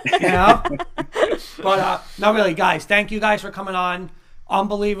 you know. But no, really, guys. Thank you guys for coming on.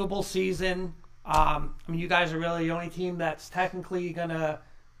 Unbelievable season. I mean, you guys are really the only team that's technically gonna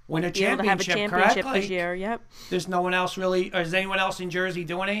win a Be able to have a championship, championship correct? this Like, year. Yep. there's no one else really, or is anyone else in Jersey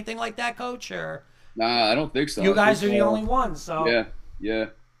doing anything like that, Coach? Or Nah, I don't think so. you I guys are think, the only ones. So Yeah.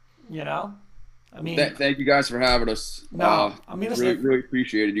 you know, I mean, Thank you guys for having us. No, I mean, really, really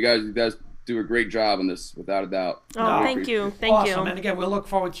appreciate it. You guys do a great job on this, without a doubt. Oh, Really thank appreciate you. it. Thank awesome. you. And again, we'll look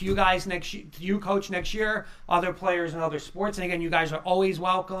forward to you guys next year, to you, Coach, next year, other players and other sports. And again, you guys are always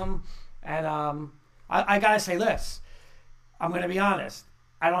welcome. And I gotta say this, I'm gonna be honest.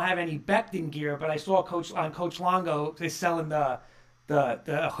 I don't have any Becton gear, but I saw Coach Longo is selling the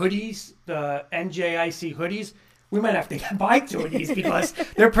hoodies, the NJIC hoodies. We might have to buy 2 of these because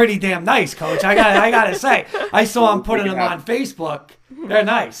they're pretty damn nice, Coach. I gotta say, I saw him putting them on Facebook. They're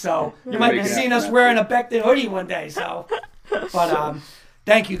nice, so you might be seeing us wearing a Becton hoodie one day. So, but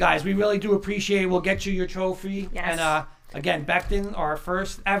thank you guys. We really do appreciate it. We'll get you your trophy. Yes. And again, Becton, our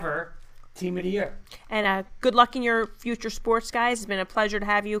first ever Team of the Year. And good luck in your future sports, guys. It's been a pleasure to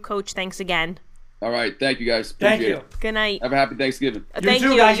have you, Coach. Thanks again. All right. Thank you, guys. Thank Appreciate you. it. Good night. Have a happy Thanksgiving. You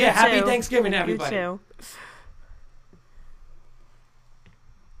too, guys. You Yeah, happy too. Thanksgiving, everybody. You too.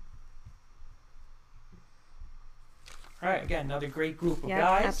 All right, again, another great group of Yeah,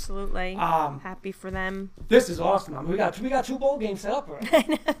 guys. absolutely. Happy for them. This is awesome. I mean, we got 2 bowl games set up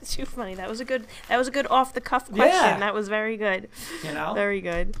already. That's too funny. That was a good off the cuff question. Yeah. That was very good. You know? Very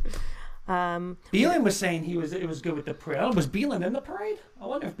good. Beelan was saying it was good with the parade. Oh, was Beelan in the parade? I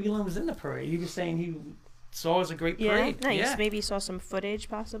wonder if Beelan was in the parade. He was saying he saw it was a great Yeah, parade. nice. Yeah. Maybe you saw some footage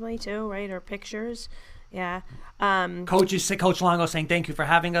possibly too, right? Or pictures. Yeah. Coach Longo saying thank you for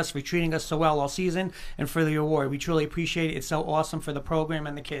having us, for treating us so well all season, and for the award. We truly appreciate it. It's so awesome for the program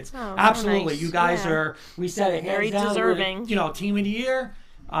and the kids. Oh, Absolutely, nice. you guys Yeah. are. We said it. Very hands down, deserving. we're, Team of the Year.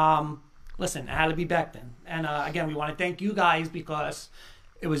 Listen, it had to be Becton, and again, we want to thank you guys because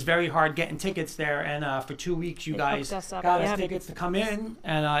it was very hard getting tickets there, and for 2 weeks you It guys hooked us up, got yeah. us tickets to come in,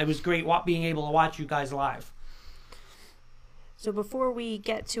 and it was great being able to watch you guys live. So before we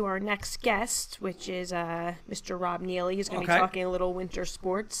get to our next guest, which is Mr. Rob Neely, who's going to Okay. be talking a little winter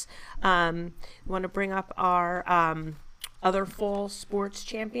sports, we want to bring up our other fall sports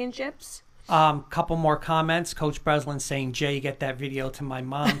championships. Couple more comments. Coach Breslin saying, Jay, get that video to my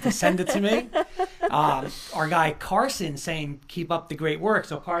mom to send it to me. Our guy Carson saying, keep up the great work.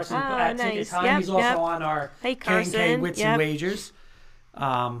 So Carson at Ticket nice. Time. Yep, He's also yep. on our Hey, K&K Carson. Wits Yep. and Wagers.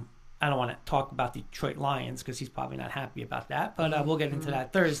 I don't want to talk about the Detroit Lions because he's probably not happy about that, but we'll get into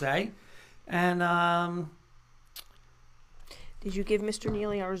that Thursday. And Did you give Mr.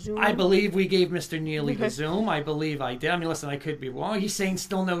 Neely our Zoom? I believe we gave Mr. Neely the Zoom. I believe I did. I mean, listen, I could be wrong. He's saying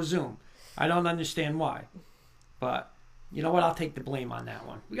still no Zoom. I don't understand why. But you know what? I'll take the blame on that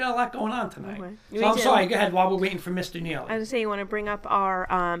one. We got a lot going on tonight. Okay. So Me I'm too. sorry. Go ahead while we're waiting for Mr. Neely. I was going to say, you want to bring up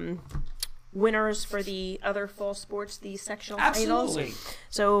our winners for the other fall sports, the sectional Absolutely. titles.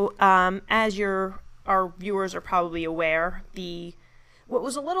 So as our viewers are probably aware, what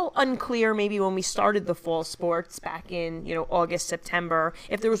was a little unclear maybe when we started the fall sports back in August, September,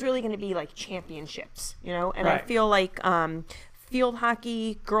 if there was really going to be like championships, and I Right. feel like field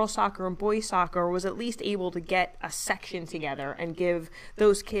hockey, girls soccer, and boys soccer was at least able to get a section together and give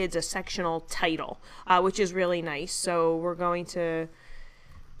those kids a sectional title, which is really nice. So we're going to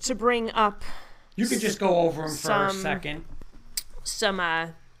bring up. You could just go over them for a second.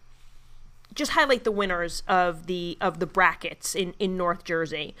 Just highlight the winners of the brackets in North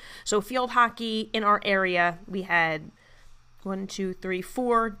Jersey. So field hockey in our area, we had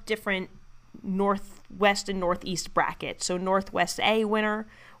 4 different Northwest and Northeast brackets. So Northwest A winner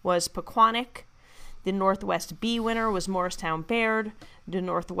was Pequannock. The Northwest B winner was Morristown Baird. The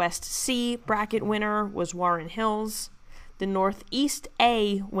Northwest C bracket winner was Warren Hills. The Northeast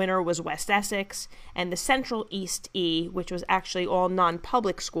A winner was West Essex, and the Central East E, which was actually all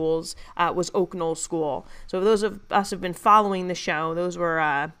non-public schools, was Oak Knoll School. So those of us who have been following the show, those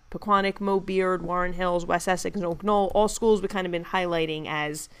were Pequannock, Moe Beard, Warren Hills, West Essex, and Oak Knoll, all schools we've kind of been highlighting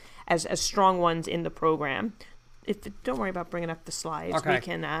as strong ones in the program. Don't worry about bringing up the slides. Okay. We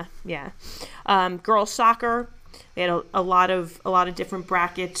can, girls soccer. We had a lot of different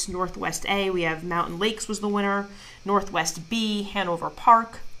brackets. Northwest A, we have Mountain Lakes was the winner. Northwest B, Hanover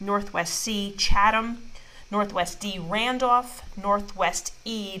Park. Northwest C, Chatham. Northwest D, Randolph. Northwest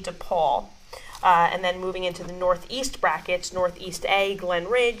E, DePaul. And then moving into the Northeast brackets, Northeast A, Glen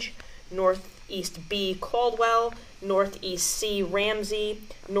Ridge. Northeast B, Caldwell. Northeast C, Ramsey.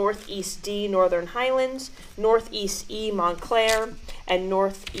 Northeast D, Northern Highlands. Northeast E, Montclair. And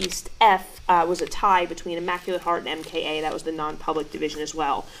Northeast F was a tie between Immaculate Heart and MKA. That was the non-public division as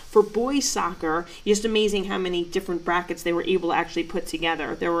well. For boys soccer, just amazing how many different brackets they were able to actually put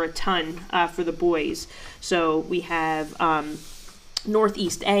together. There were a ton for the boys. So we have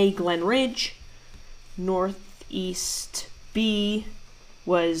Northeast A, Glen Ridge. Northeast B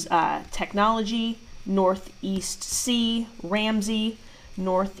was Technology. Northeast C, Ramsey.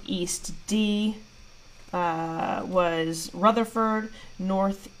 Northeast D was Rutherford.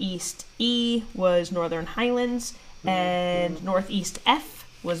 Northeast E was Northern Highlands. And Northeast F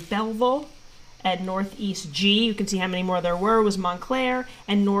was Belleville. And Northeast G, you can see how many more there were, was Montclair.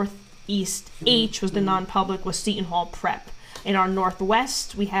 And Northeast H was the non-public, was Seton Hall Prep. In our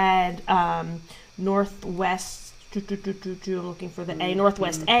Northwest, we had Northwest, I'm looking for the A.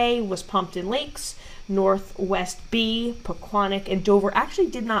 Northwest A was Pumpton Lakes. Northwest B, Pequannock, and Dover actually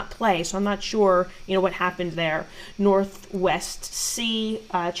did not play, so I'm not sure, what happened there. Northwest C,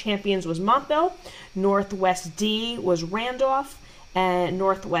 champions was Montville. Northwest D was Randolph, and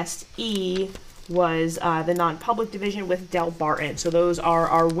Northwest E was the non-public division with Del Barton. So those are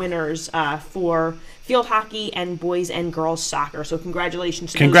our winners for field hockey and boys and girls soccer. So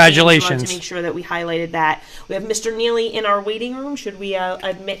congratulations to those teams. We wanted to make sure that we highlighted that. We have Mr. Neely in our waiting room. Should we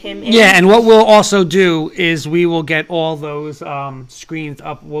admit him in? Yeah, and what we'll also do is we will get all those screens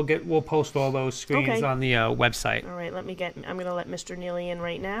up. We'll post all those screens on the website. All right, I'm going to let Mr. Neely in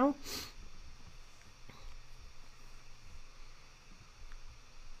right now.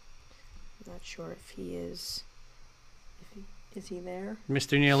 I'm not sure if he is. Is he there?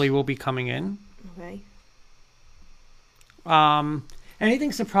 Mr. Neely will be coming in. Okay.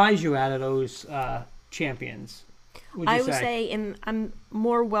 Anything surprise you out of those champions? I would say I'm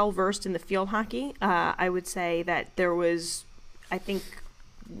more well versed in the field hockey. I would say that there was, I think,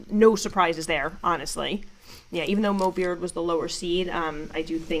 no surprises there, honestly. Yeah, even though Moe Beard was the lower seed, I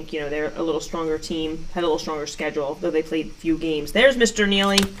do think they're a little stronger team, had a little stronger schedule, though they played few games. There's Mr.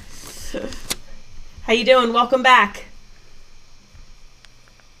 Neely. How you doing? Welcome back.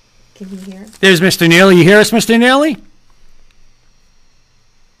 Can you hear? There's Mr. Neely. You hear us, Mr. Neely?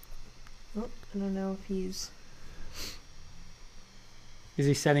 Oh, I don't know if he's... Is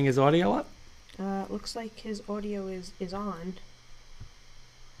he setting his audio up? Looks like his audio is on.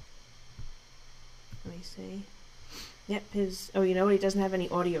 Let me see. Yep, oh, you know what? He doesn't have any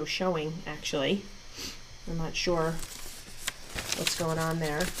audio showing, actually. I'm not sure what's going on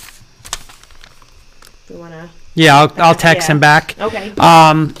there. Do you want to... Yeah, I'll text him back. Okay.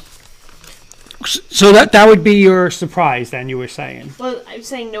 So that would be your surprise, then, you were saying? Well, I'm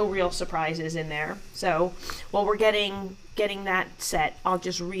saying no real surprises in there. So while we're getting that set, I'll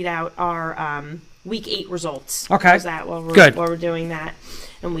just read out our Week 8 results. Okay. How's that while we're doing that?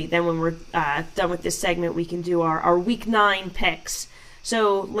 And when we're done with this segment, we can do our Week 9 picks.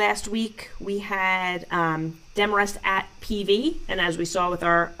 So last week we had Demarest at PV, and as we saw with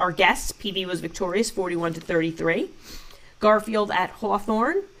our guests, PV was victorious 41-33. Garfield at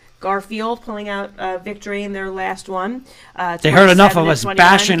Hawthorne. Garfield pulling out a victory in their last one. They heard enough of us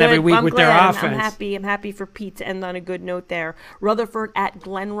bashing every week with their offense. I'm happy for Pete to end on a good note there. Rutherford at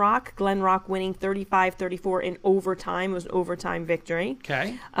Glenrock. Glenrock winning 35-34 in overtime. It was an overtime victory.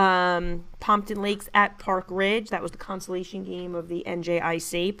 Okay. Pompton Lakes at Park Ridge. That was the consolation game of the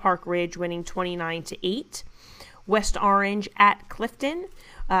NJIC. Park Ridge winning 29-8. West Orange at Clifton.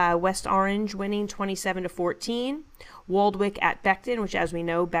 West Orange winning 27-14. Waldwick at Beckton, which, as we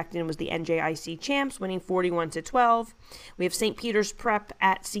know, Beckton was the NJIC champs, winning 41-12. We have St. Peter's Prep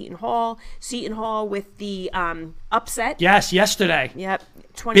at Seton Hall. Seton Hall with the upset. Yes, yesterday. Yep.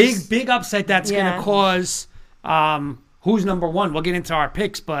 Big upset that's going to cause who's number one. We'll get into our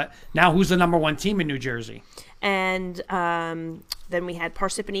picks, but now who's the number one team in New Jersey? And then we had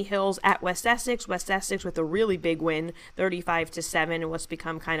Parsippany Hills at West Essex. West Essex with a really big win, 35-7, and what's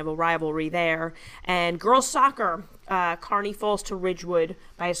become kind of a rivalry there. And girls soccer, Kearney falls to Ridgewood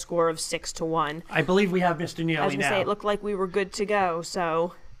by a score of 6-1. I believe we have Mr. Neely now. I was going to say, it looked like we were good to go,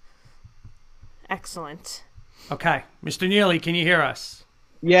 so excellent. Okay. Mr. Neely, can you hear us?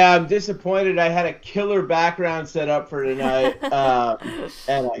 Yeah, I'm disappointed. I had a killer background set up for tonight,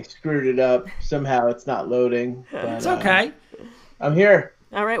 and I screwed it up. Somehow it's not loading. But, it's okay. I'm here.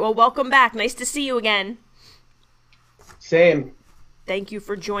 All right, well, welcome back. Nice to see you again. Same. Thank you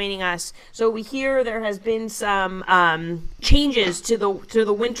for joining us. So we hear there has been some changes to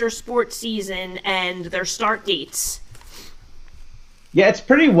the winter sports season and their start dates. Yeah, it's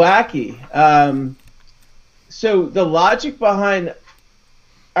pretty wacky. So the logic behind...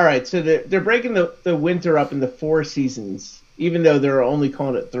 All right, so they're breaking the winter up into 4 seasons, even though they're only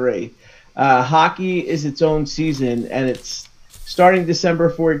calling it 3. Hockey is its own season, and it's starting December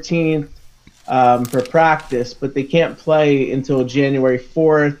 14th for practice, but they can't play until January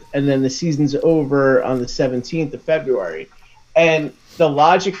 4th, and then the season's over on the 17th of February. And the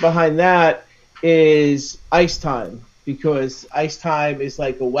logic behind that is ice time, because ice time is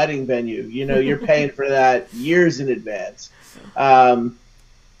like a wedding venue. You know, you're paying for that years in advance.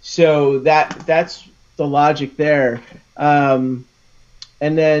 So that's the logic there. And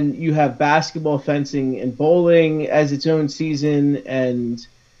then you have basketball, fencing, and bowling as its own season. And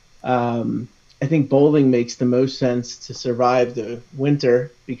I think bowling makes the most sense to survive the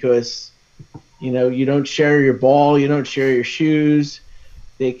winter because, you know, you don't share your ball, you don't share your shoes.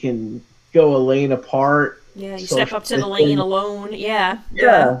 They can go a lane apart. Yeah, you step up to the lane alone. Yeah.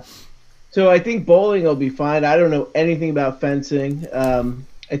 Yeah. So I think bowling will be fine. I don't know anything about fencing.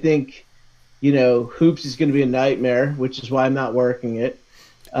 I think, you know, hoops is going to be a nightmare, which is why I'm not working it.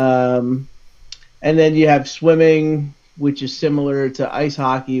 And then you have swimming, which is similar to ice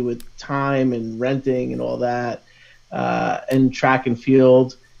hockey with time and renting and all that, and track and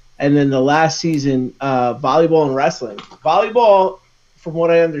field. And then the last season, volleyball and wrestling. Volleyball, from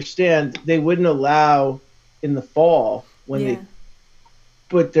what I understand, they wouldn't allow in the fall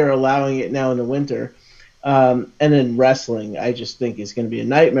but they're allowing it now in the winter. And then wrestling, I just think is going to be a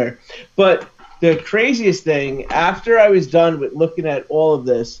nightmare. But the craziest thing, after I was done with looking at all of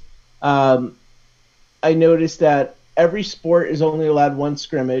this, I noticed that every sport is only allowed 1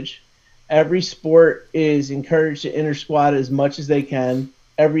 scrimmage. Every sport is encouraged to inter-squad as much as they can.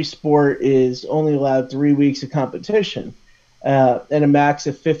 Every sport is only allowed 3 weeks of competition and a max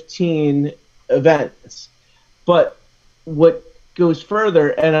of 15 events. But what goes further,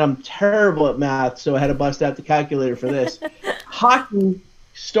 and I'm terrible at math, so I had to bust out the calculator for this. Hockey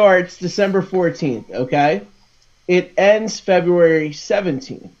starts December 14th, okay? It ends February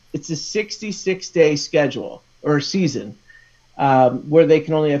 17th. It's a 66-day schedule or season where they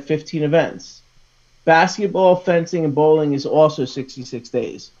can only have 15 events. Basketball, fencing, and bowling is also 66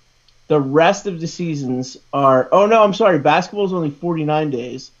 days. The rest of the seasons are – oh, no, I'm sorry. Basketball is only 49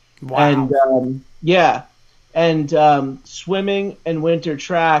 days. Wow. And, And swimming and winter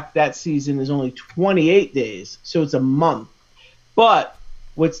track, that season is only 28 days, so it's a month. But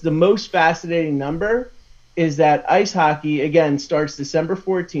what's the most fascinating number is that ice hockey, again, starts December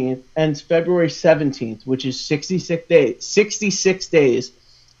 14th, ends February 17th, which is 66 days.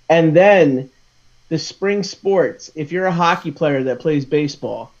 And then the spring sports, if you're a hockey player that plays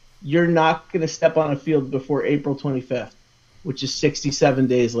baseball, you're not going to step on a field before April 25th, which is 67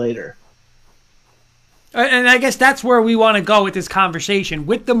 days later. And I guess that's where we want to go with this conversation.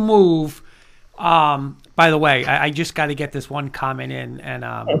 With the move, by the way, I just got to get this one comment in,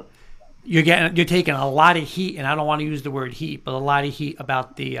 and you're taking a lot of heat, and I don't want to use the word heat, but a lot of heat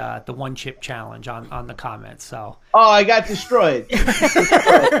about the one chip challenge on the comments. So I got destroyed.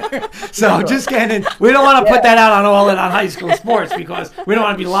 So just kidding. We don't want to put that out on All In on High School Sports because we don't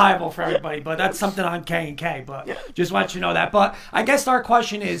want to be liable for everybody. But that's something on K&K. But just want you to know that. But I guess our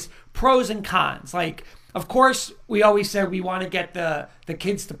question is pros and cons. Like, of course, we always said we want to get the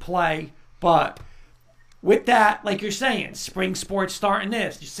kids to play, but with that, like you're saying, spring sports starting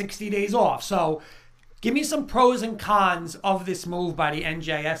this, 60 days off. So give me some pros and cons of this move by the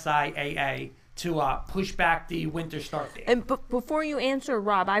NJSIAA to push back the winter start date. And before you answer,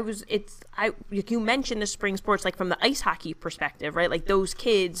 Rob, you mentioned the spring sports, like from the ice hockey perspective, right? Like those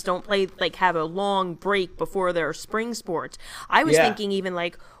kids don't play, like have a long break before their spring sports. I was thinking even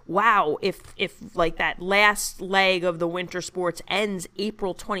like, wow, if like that last leg of the winter sports ends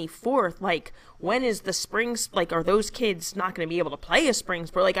April 24th, like when is the spring, like are those kids not going to be able to play a spring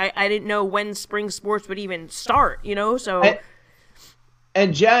sport? Like I didn't know when spring sports would even start, you know? So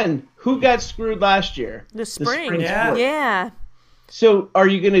And Jen, who got screwed last year? The spring. Yeah. Yeah. So are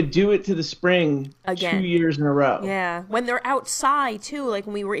you going to do it to the spring Again. 2 years in a row? Yeah. When they're outside, too, like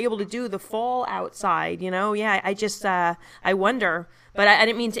when we were able to do the fall outside, Yeah, I just, I wonder. But I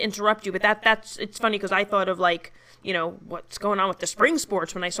didn't mean to interrupt you, but it's funny because I thought of like, what's going on with the spring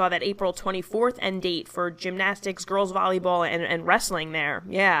sports when I saw that April 24th end date for gymnastics, girls volleyball, and wrestling there.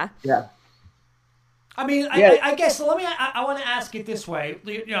 Yeah. Yeah. I mean, yeah. I guess, so I want to ask it this way,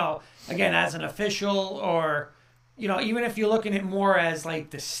 again, as an official or, even if you're looking at more as like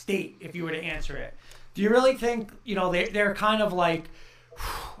the state, if you were to answer it, do you really think, they're kind of like,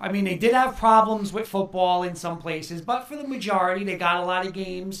 I mean, they did have problems with football in some places, but for the majority, they got a lot of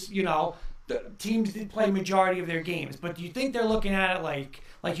games, the teams did play majority of their games. But do you think they're looking at it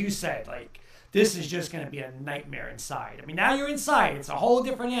like you said, like, this is just going to be a nightmare inside? I mean, now you're inside. It's a whole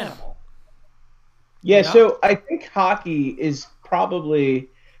different animal. Yeah, so I think hockey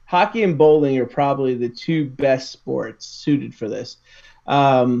and bowling are probably the two best sports suited for this.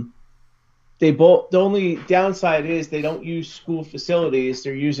 The only downside is they don't use school facilities.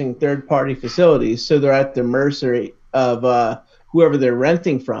 They're using third-party facilities, so they're at the mercy of whoever they're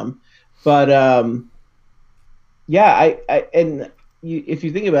renting from. But if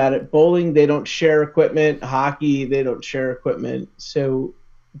you think about it, bowling, they don't share equipment. Hockey, they don't share equipment. So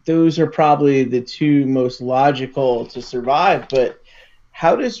those are probably the two most logical to survive. But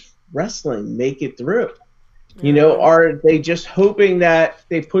how does wrestling make it through? Are they just hoping that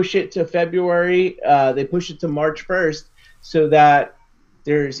they push it to February, they push it to March 1st so that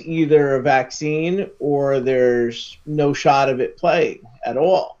there's either a vaccine or there's no shot of it playing at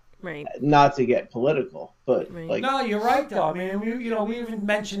all? Right. Not to get political, but no, you're right though. I mean, we even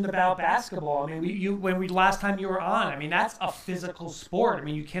mentioned about basketball. I mean, when last time you were on, I mean, that's a physical sport. I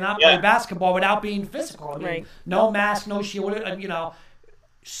mean, you cannot play basketball without being physical. I mean, no mask, no shield,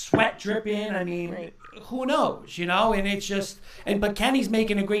 sweat dripping. I mean, who knows, and it's just, but Kenny's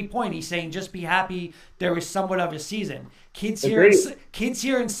making a great point. He's saying just be happy there was somewhat of a season. Kids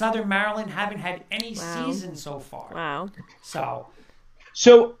here in Southern Maryland haven't had any season so far. Wow.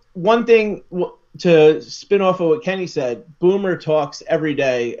 So one thing to spin off of what Kenny said, Boomer talks every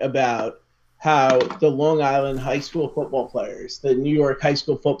day about how the Long Island high school football players, the New York high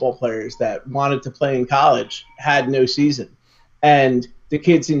school football players that wanted to play in college had no season. And the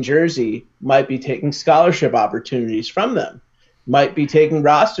kids in Jersey might be taking scholarship opportunities from them, might be taking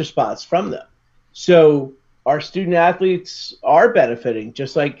roster spots from them. So our student athletes are benefiting,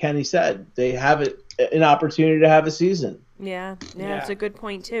 just like Kenny said. They have an opportunity to have a season. Yeah, it's a good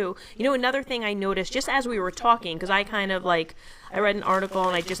point too. Another thing I noticed just as we were talking, because I kind of I read an article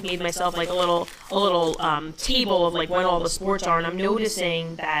and I just made myself like a little table of like when all the sports are, and I'm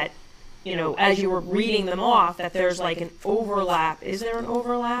noticing that as you were reading them off, that there's like an overlap. Is there an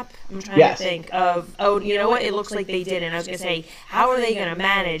overlap? I'm trying to think of, you know what? It looks like they did. And I was going to say, how are they going to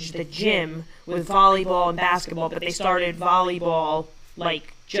manage the gym with volleyball and basketball? But they started volleyball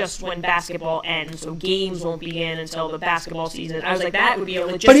just when basketball ends, so games won't begin until the basketball season. I was like, that would be a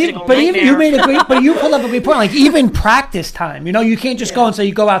logistical nightmare. You made a great, but you pulled up a great point. Like even practice time, you can't just go and say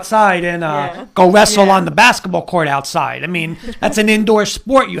you go outside and go wrestle on the basketball court outside. I mean, that's an indoor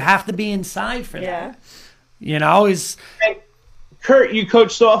sport. You have to be inside for that. Hey, Kurt, you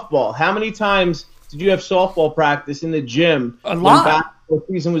coach softball. How many times did you have softball practice in the gym? A lot. When basketball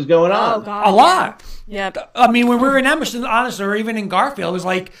season was going on? Oh, God, a lot. Yeah. I mean, when we were in Emerson, honestly, or even in Garfield, it was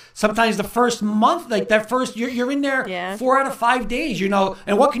like sometimes the first month, like that first, you're in there 4 out of 5 days,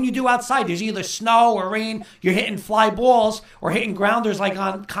 and what can you do outside? There's either snow or rain. You're hitting fly balls or hitting grounders like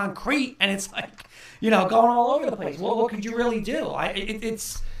on concrete, and it's like, going all over the place. What could you really do?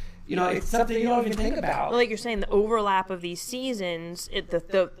 It's something you don't even think about. Well, like you're saying, the overlap of these seasons,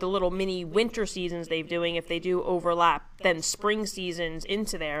 the little mini winter seasons they're doing, if they do overlap, then spring seasons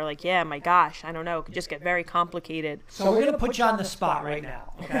into there, my gosh, I don't know, it could just get very complicated. So we're going to put you on the spot right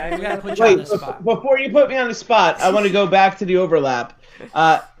now, okay? We got to put you on the spot. Before you put me on the spot, I want to go back to the overlap.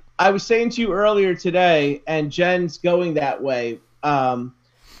 I was saying to you earlier today, and Jen's going that way,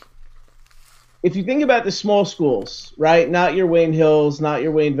 if you think about the small schools, right, not your Wayne Hills, not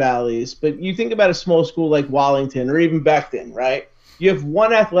your Wayne Valleys, but you think about a small school like Wallington or even Beckton, right? You have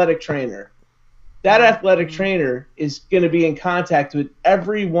one athletic trainer. That athletic trainer is going to be in contact with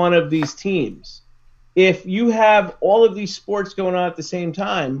every one of these teams. If you have all of these sports going on at the same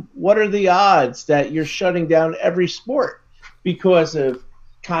time, what are the odds that you're shutting down every sport because of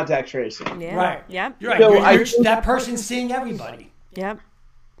contact tracing? Yeah. Right. Yeah. You're right. So that person's seeing everybody. Yep.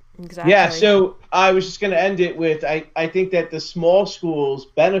 Exactly. Yeah, so I was just going to end it with I think that the small schools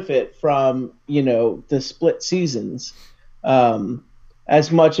benefit from, the split seasons. as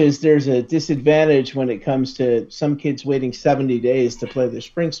much as there's a disadvantage when it comes to some kids waiting 70 days to play their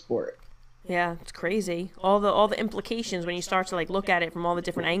spring sport. Yeah, it's crazy. All the implications when you start to look at it from all the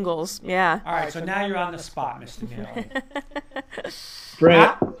different angles. Yeah. All right, so now you're on the spot, Mr. Neal.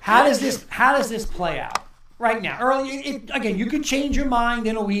 Right. How does this play out right now? Early, again, you could change your mind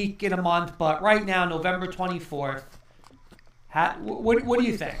in a week, in a month, but right now, November 24th. What do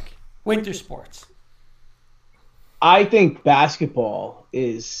you think? Winter sports. I think basketball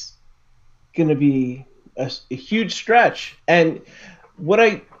is going to be a huge stretch, and what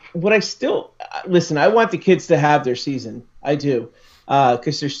I still listen. I want the kids to have their season. I do,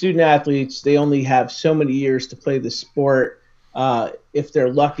 because they're student athletes. They only have so many years to play the sport if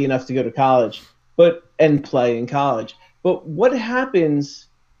they're lucky enough to go to college, and play in college. But what happens?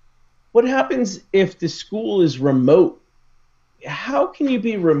 What happens if the school is remote? How can you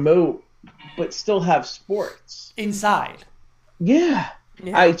be remote but still have sports inside? Yeah.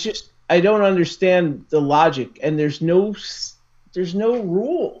 I don't understand the logic, and there's no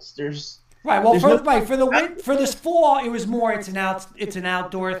rules. Right. Well, for this fall, it was more. It's an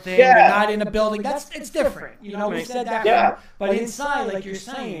outdoor thing. Yeah. You're not in a building. It's different. We said that. Yeah. But inside, like you're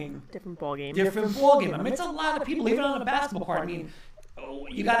saying, different ball game. I mean, it's a lot of people, even on the basketball court. I mean,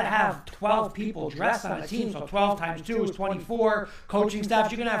 you got to have 12 people dressed on a team. So 12 times 2 is 24. Coaching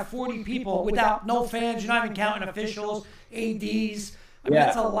staff. You're gonna have 40 people without no fans. You're not even counting officials, ADs. I mean,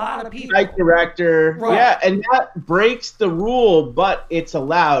 that's a lot of people. Night director. Right. Yeah, and that breaks the rule, but it's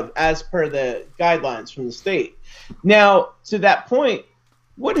allowed as per the guidelines from the state. Now, to that point,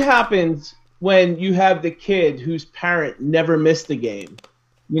 what happens when you have the kid whose parent never missed a game?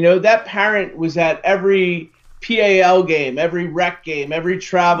 That parent was at every PAL game, every rec game, every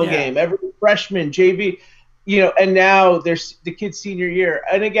travel game, every freshman, JV. And now there's the kid's senior year.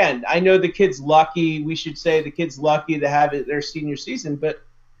 And again, I know the kid's lucky. We should say the kid's lucky to have their senior season, but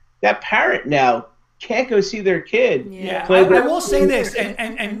that parent now can't go see their kid. Yeah, I will say this,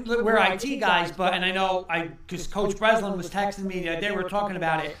 and we're IT guys, and I know because Coach Breslin was texting me the other day, we were talking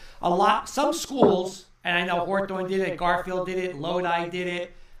about it. Some schools, and I know Hawthorne did it, Garfield did it, Lodi did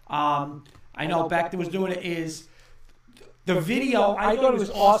it. I know Beckton was doing it. Is the video? I thought it was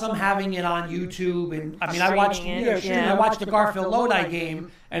awesome having it on YouTube, and I mean, I watched the Garfield Lodi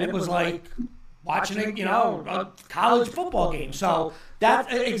game, and it was like watching a college football game. So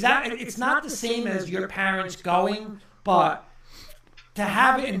that's exactly. It's not the same as your parents going, but to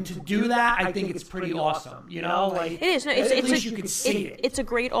have it and to do that, I think it's pretty awesome. It is. No, at least you can see it. It's a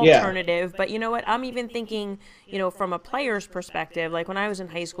great alternative. But you know what? I'm even thinking, from a player's perspective, like when I was in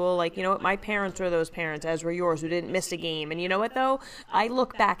high school, my parents were those parents, as were yours, who didn't miss a game. And you know what, though? I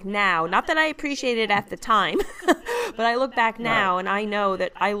look back now, not that I appreciated it at the time, but I look back now and I know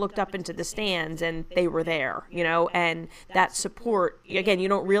that I looked up into the stands and they were there, and that support, again, you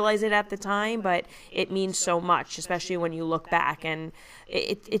don't realize it at the time, but it means so much, especially when you look back. And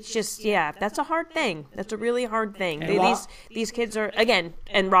it's just, that's a hard thing. That's a really hard thing. These kids are, again,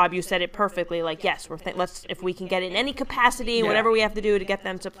 and Rob, you said it perfectly, yes, let's, if we can get in any capacity, whatever we have to do to get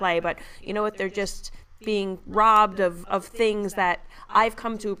them to play. But you know what? They're just being robbed of things that I've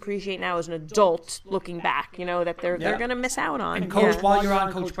come to appreciate now as an adult looking back, that they're going to miss out on. And Coach, while you're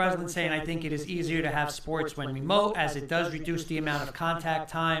on, Coach Breslin saying, I think it is easier to have sports when remote, as it does reduce the amount of contact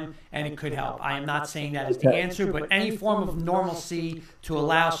time, and it could help. I am not saying that is the answer, but any form of normalcy to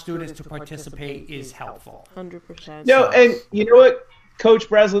allow students to participate is helpful. 100%. No, and you know what, Coach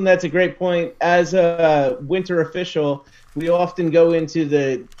Breslin, that's a great point. As a winter official, we often go into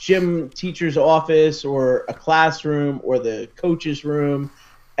the gym teacher's office or a classroom or the coach's room.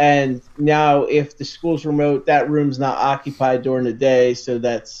 And now if the school's remote, that room's not occupied during the day. So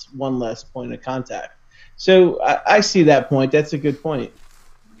that's one less point of contact. So I see that point. That's a good point.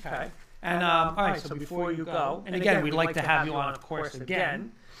 Okay. And all right, so before you go, and again, we'd like to have you on, of course,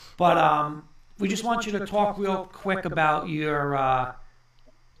 again. But we just want you to talk real quick about your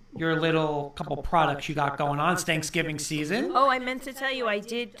little couple products you got going on. It's Thanksgiving season. Oh, I meant to tell you, I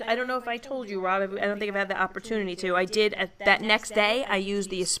don't know if I told you, Rob. I don't think I've had the opportunity to. I did, that next day, I used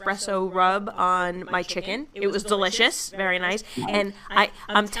the espresso rub on my chicken. It was delicious, very nice. And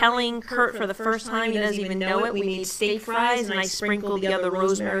I'm telling Kurt for the first time, he doesn't even know it, we made steak fries, and I sprinkled the other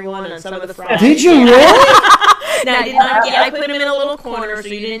rosemary one on some of the fries. Did you really? No, I did not. Yeah, I put them in a little corner so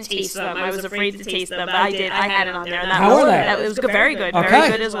you didn't taste them. I was afraid to taste them, but I did. I had it on there. And How were they? That was good, very good. Okay.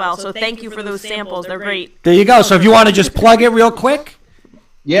 Very good as well. So thank you for those samples. They're great. There you go. So if you want to just plug it real quick.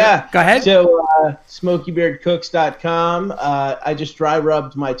 Yeah. Go ahead. So SmokeyBeardCooks.com. I just dry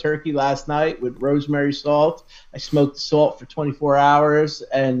rubbed my turkey last night with rosemary salt. I smoked the salt for 24 hours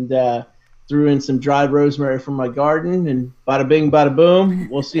and threw in some dried rosemary from my garden, and bada bing, bada boom.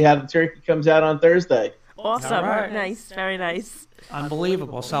 We'll see how the turkey comes out on Thursday. Awesome. Right. Nice. Very nice.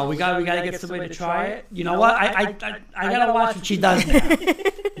 Unbelievable. So we got to get somebody to try it. You know what? I gotta watch what she does now.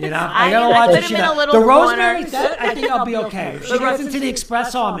 You know, I gotta watch what she does. The rosemary, I think I'll be okay. If she gets into the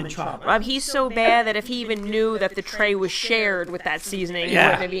espresso, I'm in trouble. Rob, he's so bad that if he even knew that the tray was shared with that seasoning, he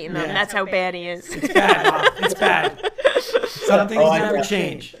wouldn't have eaten them. Yeah. That's how bad he is. It's bad, Mom. It's bad. Some things never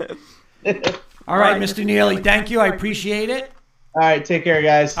change. All right, Mr. Neely, thank you. I appreciate it. All right, take care,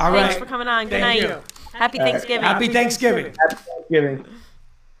 guys. All right. Thanks for coming on. Good night. Happy Thanksgiving. Happy Thanksgiving. Happy Thanksgiving.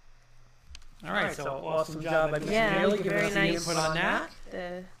 All right, so awesome job by Mr. Neely giving us the input on that.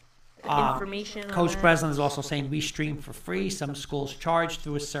 The information. Coach Breslin is also saying we stream for free. Some schools charge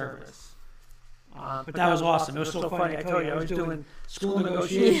through a service. But that was awesome. It was so funny. I told you, I was doing school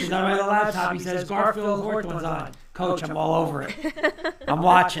negotiations. I'm on the laptop. He says, Garfield Hawthorne's on. Coach, I'm all over it. I'm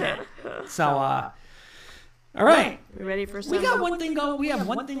watching it. So, all right. We ready for some? We got one thing going. We have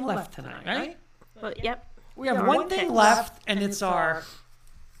one thing left tonight, right? Well, yep. We have one thing left, and it's our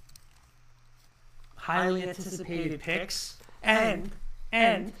highly anticipated picks. And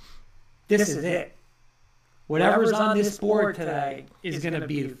this is it. Whatever's on this board today is going to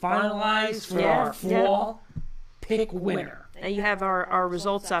be finalized for our fall pick winner. And you have our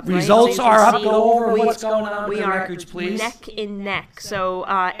results up, right? Results are up. Go over what's going on with the records, please. Neck in neck. So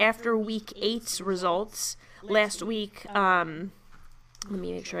after Week 8's results, last week... let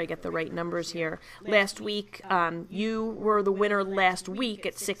me make sure I get the right numbers here. Last week, you were the winner last week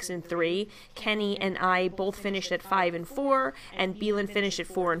at 6-3. Kenny and I both finished at 5-4, and Beelan finished at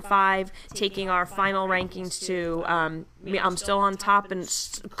 4-5, taking our final rankings to. I'm still on top and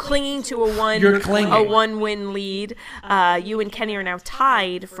clinging to a one-win lead. You and Kenny are now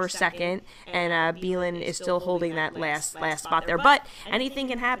tied for second, and Beelan is still holding that last spot there. But anything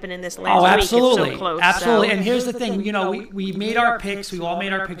can happen in this last week. It's so close. Absolutely. So. And here's the thing. You know, we made our picks. We all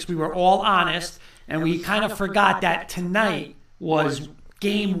made our picks. We were all honest, and we kind of forgot that tonight was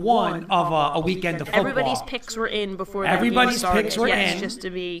game one of a weekend of football. Everybody's picks were in before that Everybody's game started. picks were in. Just to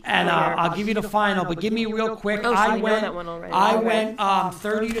be and I'll give you the final, but give me real quick. I went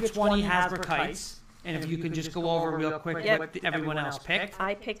 30-20 Hasbrook Heights. And if you can just go over real quick what everyone else picked.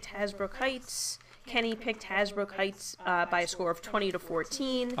 I picked Hasbrook Heights. Kenny picked Hasbrook Heights by a score of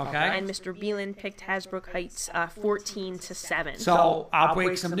 20-14. Okay. And Mr. Beelan picked Hasbrook Heights 14-7. So I'll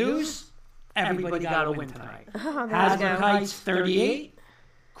break some news. Everybody got a win tonight. Hasbrook Heights 38.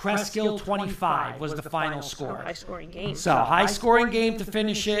 Cresskill 25 was the final score. High scoring game. So high scoring game to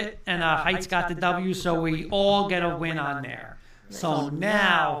finish it, and Heights got the W. So we all get a win on there. So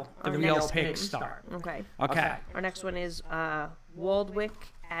now the real picks start. Okay. Okay. Our next one is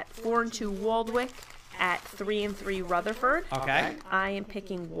Waldwick at 4-2 Waldwick at 3-3 Rutherford. Okay. I am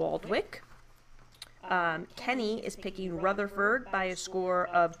picking Waldwick. Kenny is picking Rutherford by a score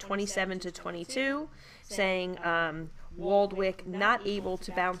of 27-22, saying Waldwick not able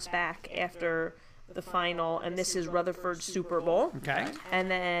to bounce back after the final, and this is Rutherford's Super Bowl. Okay. And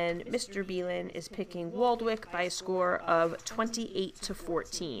then Mr. Beelan is picking Waldwick by a score of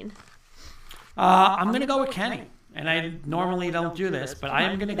 28-14. I'm going to go with Kenny. And I normally don't do this, but I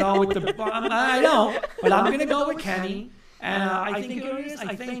am going to go with the... I know, but I'm going to go with Kenny. And I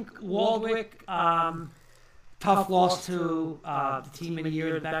think Waldwick, tough loss to the team of the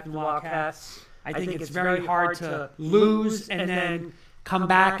year, the Beckman Wildcats. I think it's very hard to lose and then come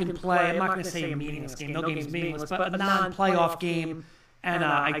back and play. I'm not going to say a meaningless game. No game's meaningless, but a non-playoff game. And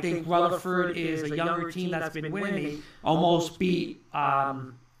I think Rutherford is a younger team that's been winning. They almost beat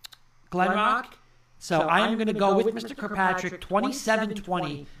Glenrock. So I'm going to go with Mr. Kirkpatrick,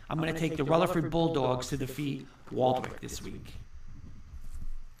 27-20. I'm going to take the Rutherford Bulldogs to defeat Waldwick this week.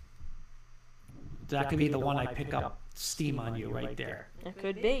 That could be the one I pick up steam on you right there. It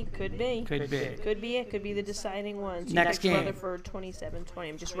could be. Could be. Could be it. Could be the deciding one. So next game. Rutherford 27-20.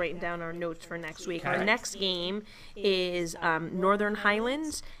 I'm just writing down our notes for next week. Okay. Our next game is Northern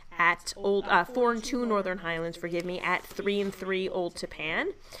Highlands at 4-2 Northern Highlands, at 3-3 Old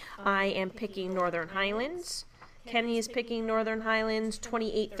Tappan. I am picking Northern Highlands. Kenny is picking Northern Highlands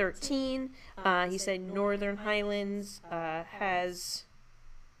 28-13. He said Northern Highlands has...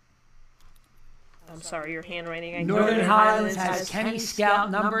 I'm sorry, your handwriting. Northern Highlands has Kenny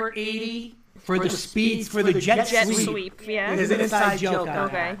Scout number 80 for the speeds for the jet sweep. Yeah. There's an inside joke.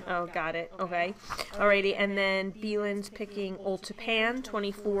 Okay. Oh, got it. Okay. Alrighty, and then Beelan's picking Old Tappan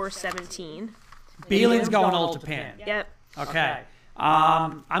 24-17. Beelan's going Old Tappan. Yep. Okay.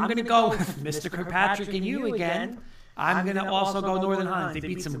 I'm going to go with Mr. Kirkpatrick and you again. I'm going to also go Northern Highlands. They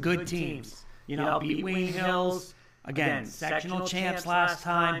beat some good teams. You know, beat Wayne Hills. Again, sectional champs last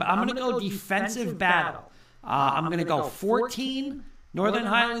time, but I'm going to go defensive battle. I'm going to go 14, Northern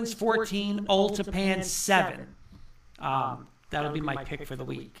Highlands 14, Old Tappan 7. That'll be my pick for the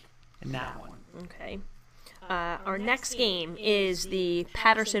week in that one. Okay. Our next game is the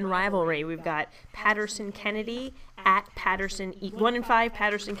Patterson rivalry. We've got Patterson Kennedy at Patterson 1-5,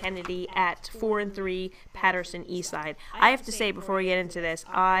 Patterson Kennedy at 4-3, Patterson Eastside. I have to say before we get into this,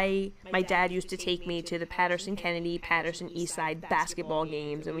 my dad used to take me to the Patterson Kennedy, Patterson Eastside basketball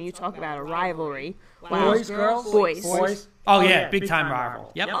games, and when you talk about a rivalry, wow. Boys, girls, boys. Oh yeah, big time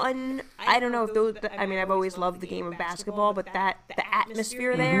rival. Yep. I don't know if those. I mean, I've always loved the game of basketball, but the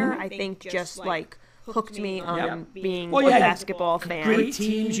atmosphere there, I think, just like hooked me on being a basketball fan. Great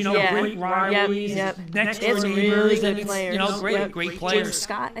teams, great rivalries, next door neighbors, really and players. great players. James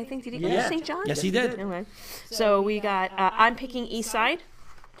Scott, I think, did he go to St. John? Yes, he did. Okay. So we got, I'm picking Eastside.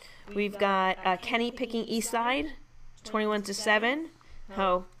 We've got Kenny picking Eastside, 21-7.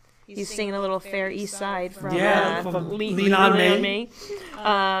 Oh, he's singing a little Fair East Side from Lean On Me.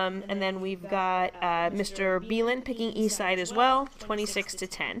 And then we've got Mr. Beelan picking Eastside as well,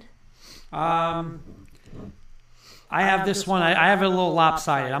 26-10. I have this one. I have it a little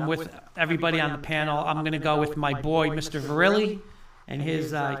lopsided. I'm with everybody on the panel. I'm going to go with my boy, Mr. Virilli, and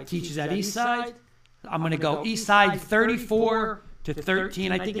his teaches at Eastside. I'm going to go Eastside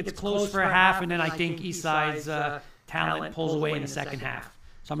 34-13. I think it's close for a half, and then I think Eastside's talent pulls away in the second half.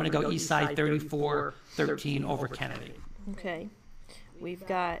 So I'm going to go Eastside 34-13 over Kennedy. Okay. We've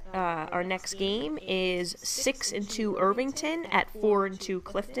got our next game is 6-2 Irvington at 4-2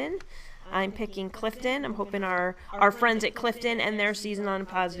 Clifton. I'm picking Clifton. I'm hoping our friends at Clifton end their season on a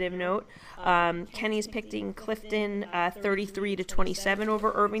positive note. Kenny's picking Clifton 33-27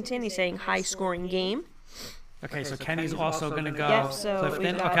 over Irvington. He's saying high-scoring game. Okay, so Kenny's also going to go Yep, so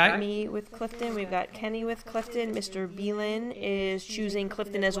Clifton. we've got me with Clifton. We've got Kenny with Clifton. Mr. Beelan is choosing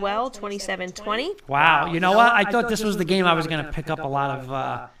Clifton as well, 27-20. Wow, you know what? I thought this was the game I was going to pick up a lot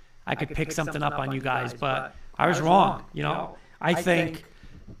of. I could pick something up on you guys, but I was wrong. I think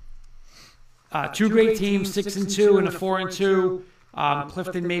two great teams, 6-2 and a 4-2.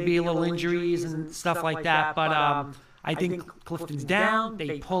 Clifton may be a little injuries and stuff like that, but I think Clifton's down.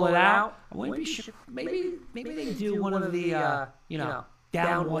 They pull it out. I wouldn't be sure. Maybe they do one of the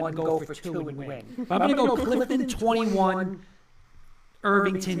down one, go for two and win. But I'm going to go Clifton 21,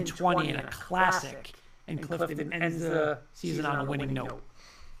 Irvington 20 in a classic, and Clifton ends the season on a winning note.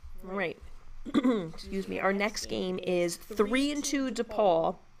 All right. Excuse me. Our next game is 3-2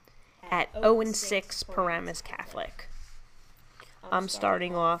 DePaul at 0-6 Paramus Catholic. I'm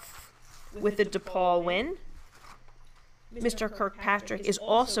starting off with a DePaul win. Mr. Kirkpatrick is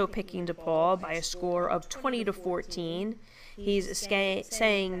also picking DePaul by a score of 20-14. He's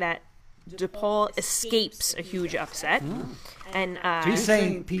saying that DePaul escapes a huge upset. And so he's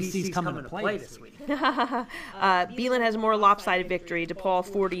saying PC's coming to play this week. Beelan has a more lopsided victory. DePaul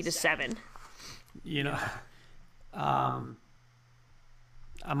 40-7.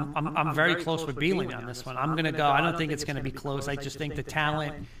 I'm very close with Beelan on this one. I'm going to go. I don't think it's going to be close. I just think the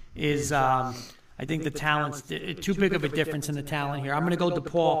talent is. I think the talent's too big of a difference in the talent here. I'm going to go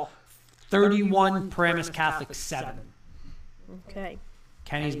DePaul 31, Paramus Catholic 7. Okay.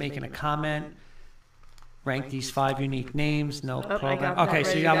 Kenny's making a comment. Rank these 5 unique names. No program. Okay,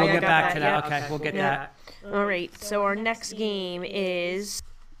 so we'll get back to that. Okay, we'll get that. All right. So our next game is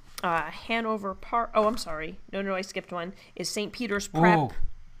Hanover Park. Oh, I'm sorry. No, I skipped one. Is St. Peter's Prep. Ooh.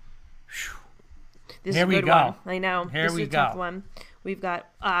 This Here is a good we go. one. I know. Here this we is a go. tough one. We've got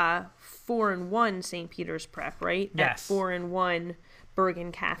 4-1 St. Peter's Prep, right? Yes. At 4-1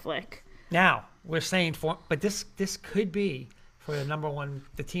 Bergen Catholic. Now we're saying but this could be for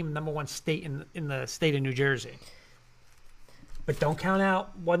the team number one state in the state of New Jersey. But don't count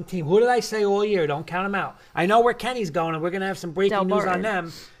out one team. Who did I say all year? Don't count them out. I know where Kenny's going, and we're going to have some breaking news on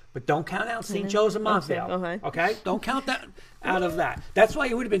them. But don't count out St. Joe's and Montvale. Okay? Don't count that out of that. That's why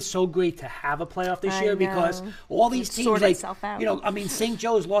it would have been so great to have a playoff this year because all these teams, St.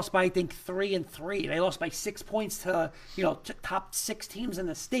 Joe's lost by, I think, 3-3. They lost by 6 points to, top 6 teams in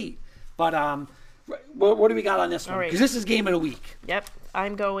the state. But what do we got on this one? Because this is game of the week. Yep.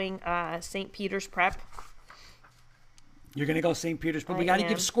 I'm going St. Peter's Prep. You're going to go St. Peter's, but we got to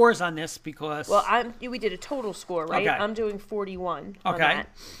give scores on this because... Well, we did a total score, right? Okay. I'm doing 41 on that.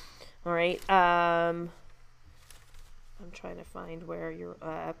 All right. I'm trying to find where you're.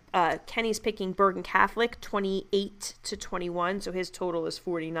 Kenny's picking Bergen Catholic 28-21, so his total is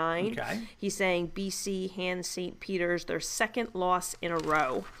 49. Okay. He's saying BC hands St. Peter's their second loss in a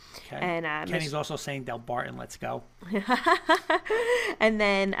row. Okay. And Kenny's also saying Del Barton, let's go. And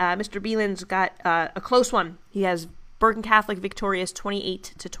then Mr. Beelan's got a close one. He has Bergen Catholic victorious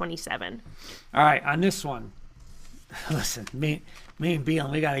 28-27. All right, on this one, listen, me and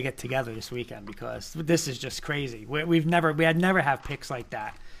Beelan, we got to get together this weekend because this is just crazy. We had never have picks like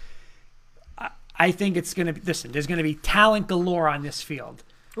that. I think it's going to be, listen, there's going to be talent galore on this field.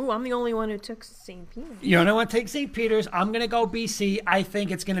 Ooh, I'm the only one who took St. Peter's. You don't want to take St. Peter's. I'm going to go BC. I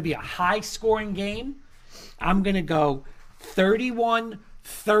think it's going to be a high-scoring game. I'm going to go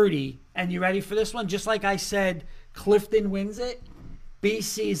 31-30. And you ready for this one? Just like I said, Clifton wins it.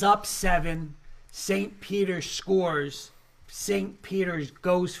 BC's up 7. St. Peter's scores. St. Peter's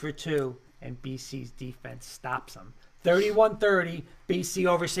goes for 2. And BC's defense stops them. 31-30, BC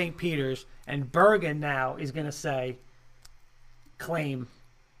over St. Peter's. And Bergen now is going to say, claim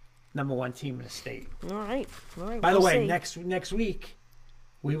number 1 team in the state. All right. By the way, next week,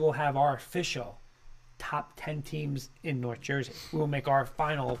 we will have our official top 10 teams in North Jersey. We will make our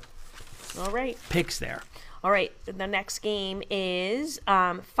final picks there. All right. The next game is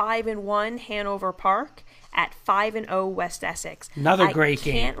 5-1 Hanover Park at 5-0 West Essex. Another great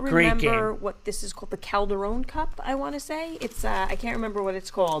game. I can't remember what this is called. The Calderon Cup, I want to say. It's I can't remember what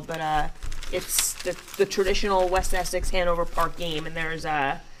it's called, but it's the traditional West Essex Hanover Park game, and there's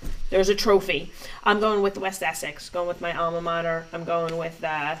a trophy. I'm going with West Essex. Going with my alma mater. I'm going with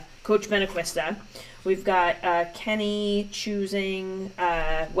Coach Benaquista. We've got Kenny choosing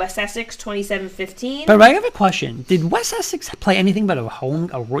West Essex 27-15. But I have a question. Did West Essex play anything but a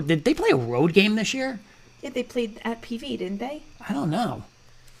road? Did they play a road game this year? Yeah, they played at PV, didn't they? I don't know.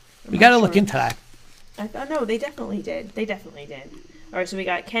 We got to look into that. No, they definitely did. All right, so we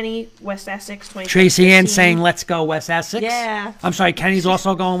got Kenny, West Essex, 27-15. Tracy Ann saying, let's go West Essex. Yeah. I'm sorry, Kenny's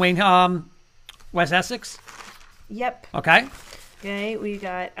also going West Essex? Yep. Okay. Okay, we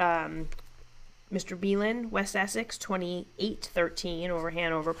got Mr. Beelan, West Essex, 28-13 over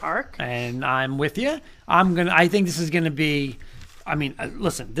Hanover Park. And I'm with you. I think this is going to be,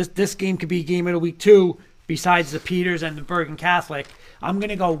 listen, this game could be game of the week too, besides the Peters and the Bergen Catholic. I'm going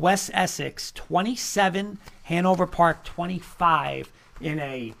to go West Essex 27, Hanover Park 25 in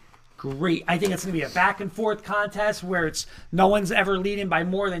a great, I think it's going to be a back and forth contest where no one's ever leading by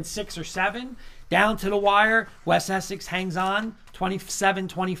more than 6 or 7. Down to the wire, West Essex hangs on,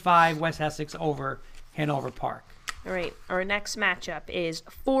 27-25, West Essex over Hanover Park. All right, our next matchup is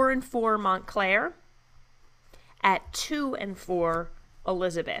 4-4 Montclair at 2-4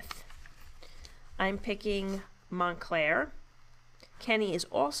 Elizabeth. I'm picking Montclair. Kenny is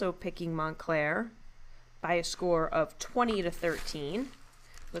also picking Montclair by a score of 20-13.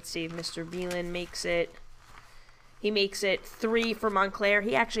 Let's see if Mr. Beelan makes it. He makes it 3 for Montclair.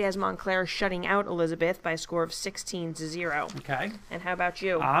 He actually has Montclair shutting out Elizabeth by a score of 16-0. Okay. And how about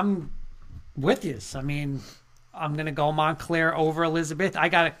you? I'm with you. I'm going to go Montclair over Elizabeth. I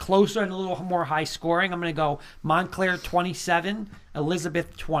got it closer and a little more high scoring. I'm going to go Montclair 27,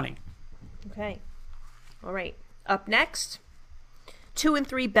 Elizabeth 20. Okay. All right. Up next,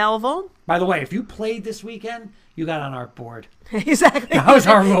 2-3 Belleville. By the way, if you played this weekend, you got on our board. Exactly. That was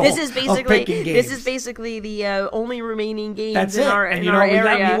our rule. This is basically the only remaining games in our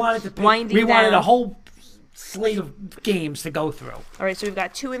area. We wanted a whole slate of games to go through. All right, so we've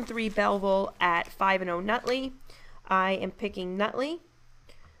got 2-3 Belleville at 5-0 Nutley. I am picking Nutley.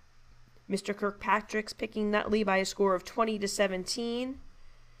 Mr. Kirkpatrick's picking Nutley by a score of 20-17.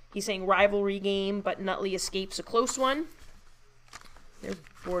 He's saying rivalry game, but Nutley escapes a close one. They're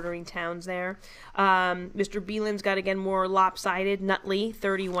bordering towns there. Mr. Beelan's got, again, more lopsided. Nutley,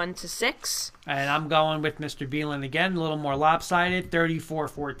 31-6. And I'm going with Mr. Beelan again, a little more lopsided,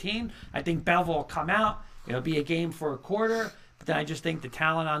 34-14. I think Belleville will come out. It'll be a game for a quarter. But then I just think the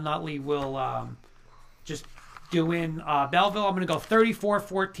talent on Nutley will just do in Belleville. I'm going to go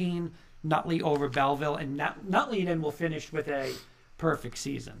 34-14, Nutley over Belleville. And Nutley then will finish with a perfect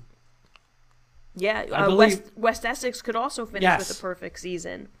season. Yeah, West Essex could also finish with a perfect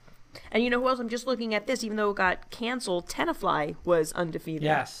season. And you know who else? I'm just looking at this. Even though it got canceled, Tenafly was undefeated.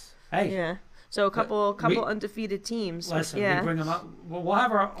 Yes. Hey. Yeah. So a couple undefeated teams. Listen, yeah. we bring them up. We'll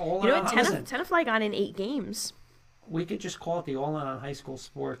have our all. You know what? Tenafly got in 8 games. We could just call it the All In on High School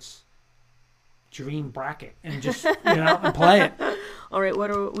Sports Dream Bracket and just and play it. All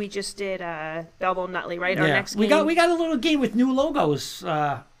right. We just did Belleville Nutley, right? Yeah. Our next game. We got a little game with new logos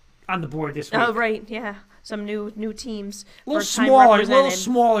on the board this week. Oh, right, yeah. Some new teams. A little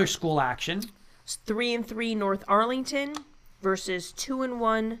smaller school action. 3-3 North Arlington versus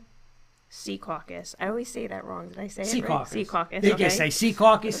 2-1 Secaucus. I always say that wrong. Did I say it right? Secaucus. They say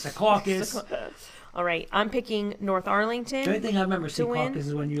Secaucus, Secaucus. All right, I'm picking North Arlington. The only thing I remember Secaucus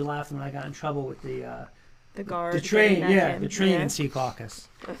is when you laughed when I got in trouble with the guard. The train, the train in Secaucus.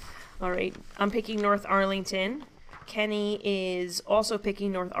 All right, I'm picking North Arlington. Kenny is also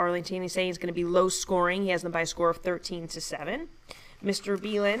picking North Arlington. He's saying it's going to be low scoring. He has them by a score of 13-7. Mr.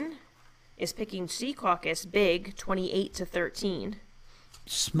 Beelan is picking Secaucus big, 28-13.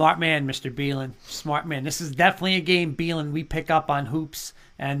 Smart man, Mr. Beelan. Smart man. This is definitely a game, Beelan, we pick up on Hoops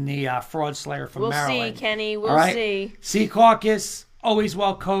and the Fraud Slayer from Maryland. We'll see, Kenny. We'll see. Secaucus, always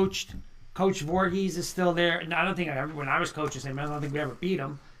well coached. Coach Voorhees is still there. And I don't think when I was coaching him, I don't think we ever beat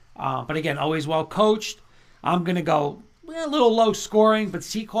him. But again, always well coached. I'm going to go a little low scoring, but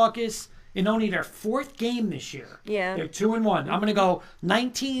Secaucus in only their 4th game this year. Yeah. They're 2-1. I'm going to go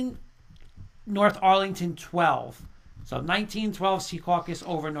 19 North Arlington 12. So 19-12 Secaucus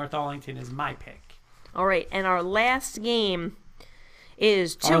over North Arlington is my pick. All right, and our last game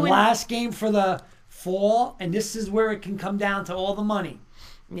is our last game for the fall, and this is where it can come down to all the money.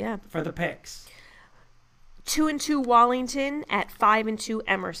 Yeah. For the picks. 2-2 Wallington at 5-2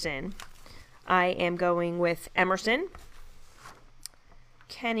 Emerson. I am going with Emerson.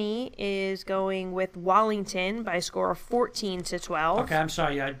 Kenny is going with Wallington by a score of 14-12. Okay, I'm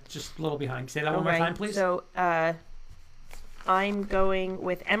sorry. Just a little behind. Say that one more time, please. So I'm going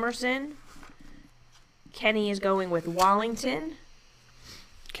with Emerson. Kenny is going with Wallington.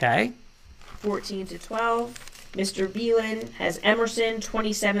 Okay. 14-12. Mr. Beelan has Emerson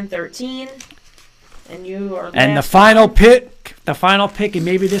 27-13. And you are and the final pick, and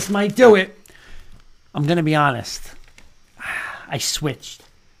maybe this might do it. I'm going to be honest. I switched.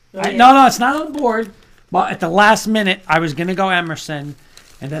 No, it's not on the board. But at the last minute, I was going to go Emerson.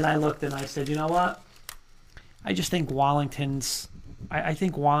 And then I looked and I said, you know what? I just think Wallington's going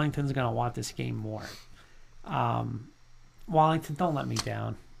to want this game more. Wallington, don't let me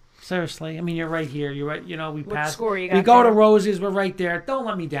down. Seriously. I mean, you're right here. You're right. You know, we pass. We go to Roses. We're right there. Don't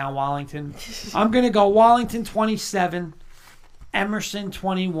let me down, Wallington. I'm going to go Wallington 27, Emerson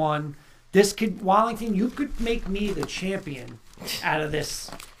 21. Wallington, you could make me the champion out of this.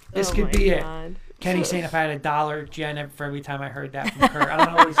 This could be it. Kenny saying if I had $1, Jen, for every time I heard that from Kurt. I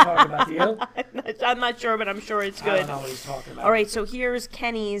don't know what he's talking about. Do you? I'm not sure, but I'm sure it's good. I don't know what he's talking about. All right, so here's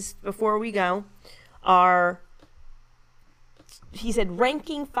Kenny's, before we go, he said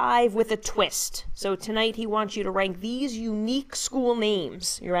ranking 5 with a twist. So tonight he wants you to rank these unique school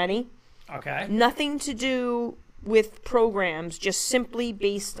names. You ready? Okay. Nothing to do with programs, just simply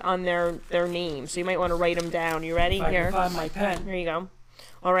based on their names. So you might want to write them down. You ready? If I Here. can find my pen. Here you go.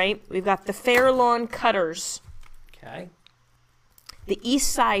 All right. We've got the Fairlawn Cutters. Okay. The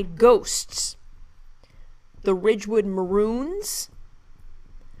East Side Ghosts. The Ridgewood Maroons.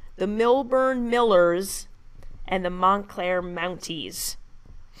 The Milburn Millers. And the Montclair Mounties.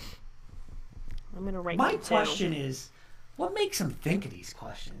 I'm going to write my question is, what makes him think of these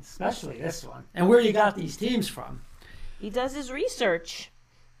questions, especially this one? And where you got these teams from? He does his research.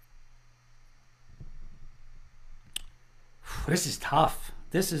 This is tough.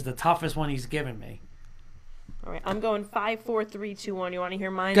 This is the toughest one he's given me. All right, I'm going 5, 4, 3, 2, 1. You want to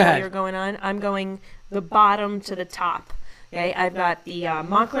hear mine Go while ahead. you're going on? I'm going the bottom to the top. Okay, I've got the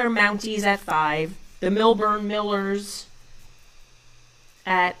Montclair Mounties at 5, the Milburn Millers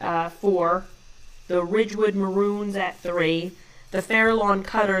at 4, the Ridgewood Maroons at 3, the Fairlawn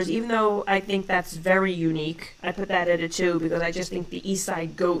Cutters, even though I think that's very unique, I put that at a 2 because I just think the East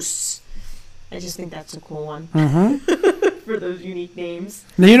Side Ghosts, I just think that's a cool one. For those unique names.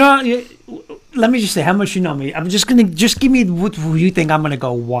 Now, you know, let me just say how much you know me. I'm just going to, just give me what you think I'm going to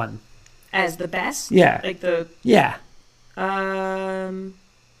go 1. As the best? Yeah. Like the... Yeah. I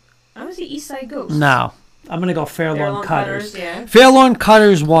was the East Side Ghost. No. I'm going to go Fairlawn Cutters. Yeah. Fairlawn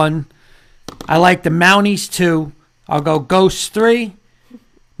Cutters 1. I like the Mounties 2. I'll go Ghosts 3,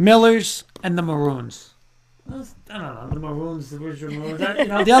 Millers, and the Maroons. I don't know, the Maroons, the original Maroons.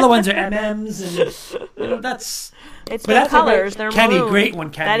 The other ones are MMs, and that's... It's their colors. They're Kenny, maroon. great one,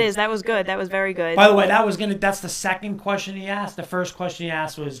 Kenny. That was good. That was very good. By the way, that's the second question he asked. The first question he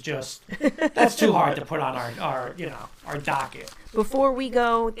asked was just, that's too hard to put on our docket. Before we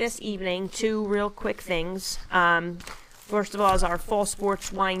go this evening, 2 real quick things. First of all, as our fall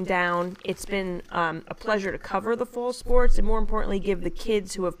sports wind down, it's been a pleasure to cover the fall sports and more importantly, give the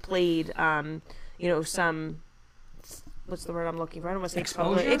kids who have played, some, what's the word I'm looking for? I don't want to say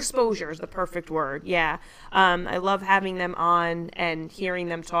exposure. Exposure is the perfect word. Yeah. I love having them on and hearing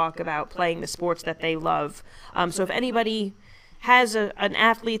them talk about playing the sports that they love. So if anybody has an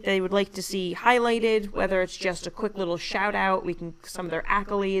athlete they would like to see highlighted, whether it's just a quick little shout out, some of their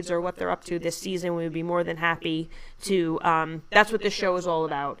accolades or what they're up to this season, we would be more than happy to. That's what this show is all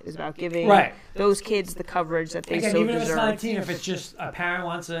about. Is about giving those kids the coverage that they so even deserve. If it's not a team, if it's just a parent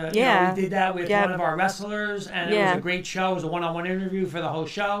wants to, we did that with one of our wrestlers, and it was a great show. It was a one-on-one interview for the whole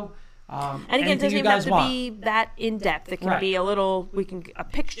show. And again, it doesn't even have to be that in depth. It can be a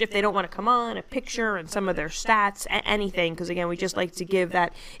picture if they don't want to come on, a picture and some of their stats, anything. Because again, we just like to give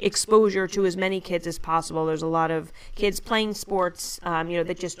that exposure to as many kids as possible. There's a lot of kids playing sports,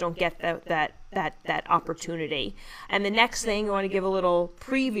 that just don't get that opportunity. And the next thing, I want to give a little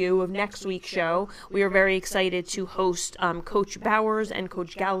preview of next week's show. We are very excited to host Coach Bowers and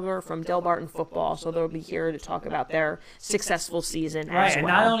Coach Gallagher from Delbarton Football. So they'll be here to talk about their successful season as well. And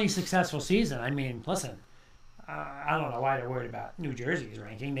not only successful season, I mean, listen, I don't know why they're worried about New Jersey's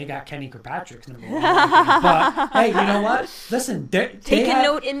ranking. They got Kenny Kirkpatrick's number 1 ranking. But, hey, you know what? Listen, take a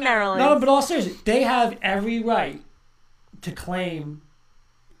note in Maryland. No, but all seriously, they have every right to claim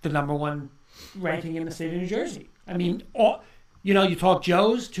the number 1 ranking in the state of New Jersey. I mean, you talk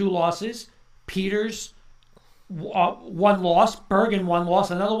Joe's 2 losses, Peters 1 loss, Bergen 1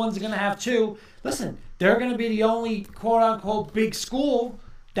 loss, another one's going to have 2. Listen, they're going to be the only quote-unquote big school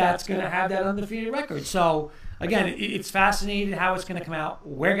that's going to have that undefeated record. So, again, it's fascinating how it's going to come out.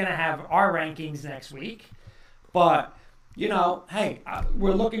 We're going to have our rankings next week. But, hey,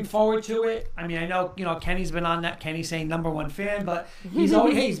 we're looking forward to it. I mean, I know, Kenny's been on that. Kenny's saying number 1 fan, but he's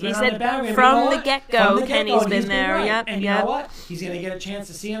always been on the bandwagon. From the get-go, Kenny's been there. Right. Yep. And you know what? He's going to get a chance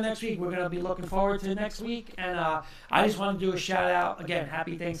to see him next week. We're going to be looking forward to next week. And I just want to do a shout-out. Again,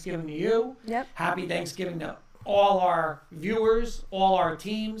 happy Thanksgiving to you. Yep. Happy Thanksgiving to all our viewers, all our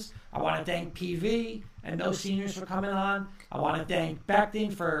teams. I want to thank PV and those seniors for coming on. I want to thank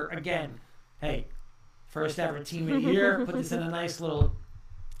Becton for, again, first ever team of the year. Put this in a nice little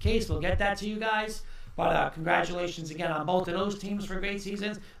case. We'll get that to you guys. But congratulations again on both of those teams for great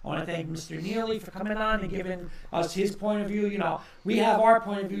seasons. I want to thank Mr. Neely for coming on and giving us his point of view. We have our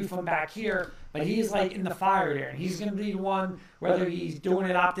point of view from back here, but he's like in the fire there. And he's going to be the one, whether he's doing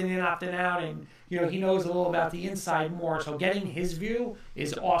it opting in, opting out, and he knows a little about the inside more. So getting his view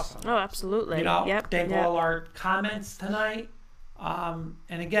is awesome. Oh, absolutely. Thank all our comments tonight. And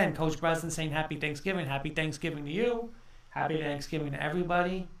again, Coach Breslin saying happy Thanksgiving. Happy Thanksgiving to you. Happy Thanksgiving to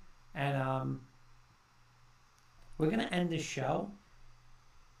everybody. And we're going to end this show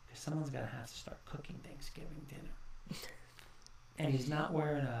because someone's going to have to start cooking Thanksgiving dinner. And he's not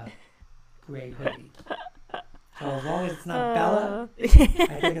wearing a gray hoodie. So as long as it's not Bella, I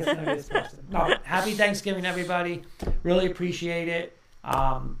think it's going to be this person. No, happy Thanksgiving, everybody. Really appreciate it.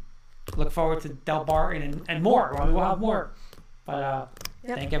 Look forward to Delbarton and more. We'll have more. But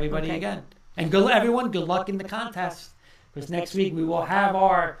thank everybody again. And everyone, good luck in the contest. Because next week we will have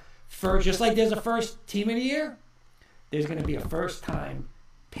our first, just like there's a first team of the year, there's going to be a first time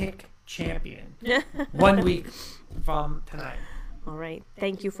pick champion 1 week from tonight. All right.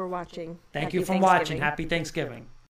 Thank you for watching. Thank you for watching. Happy Thanksgiving.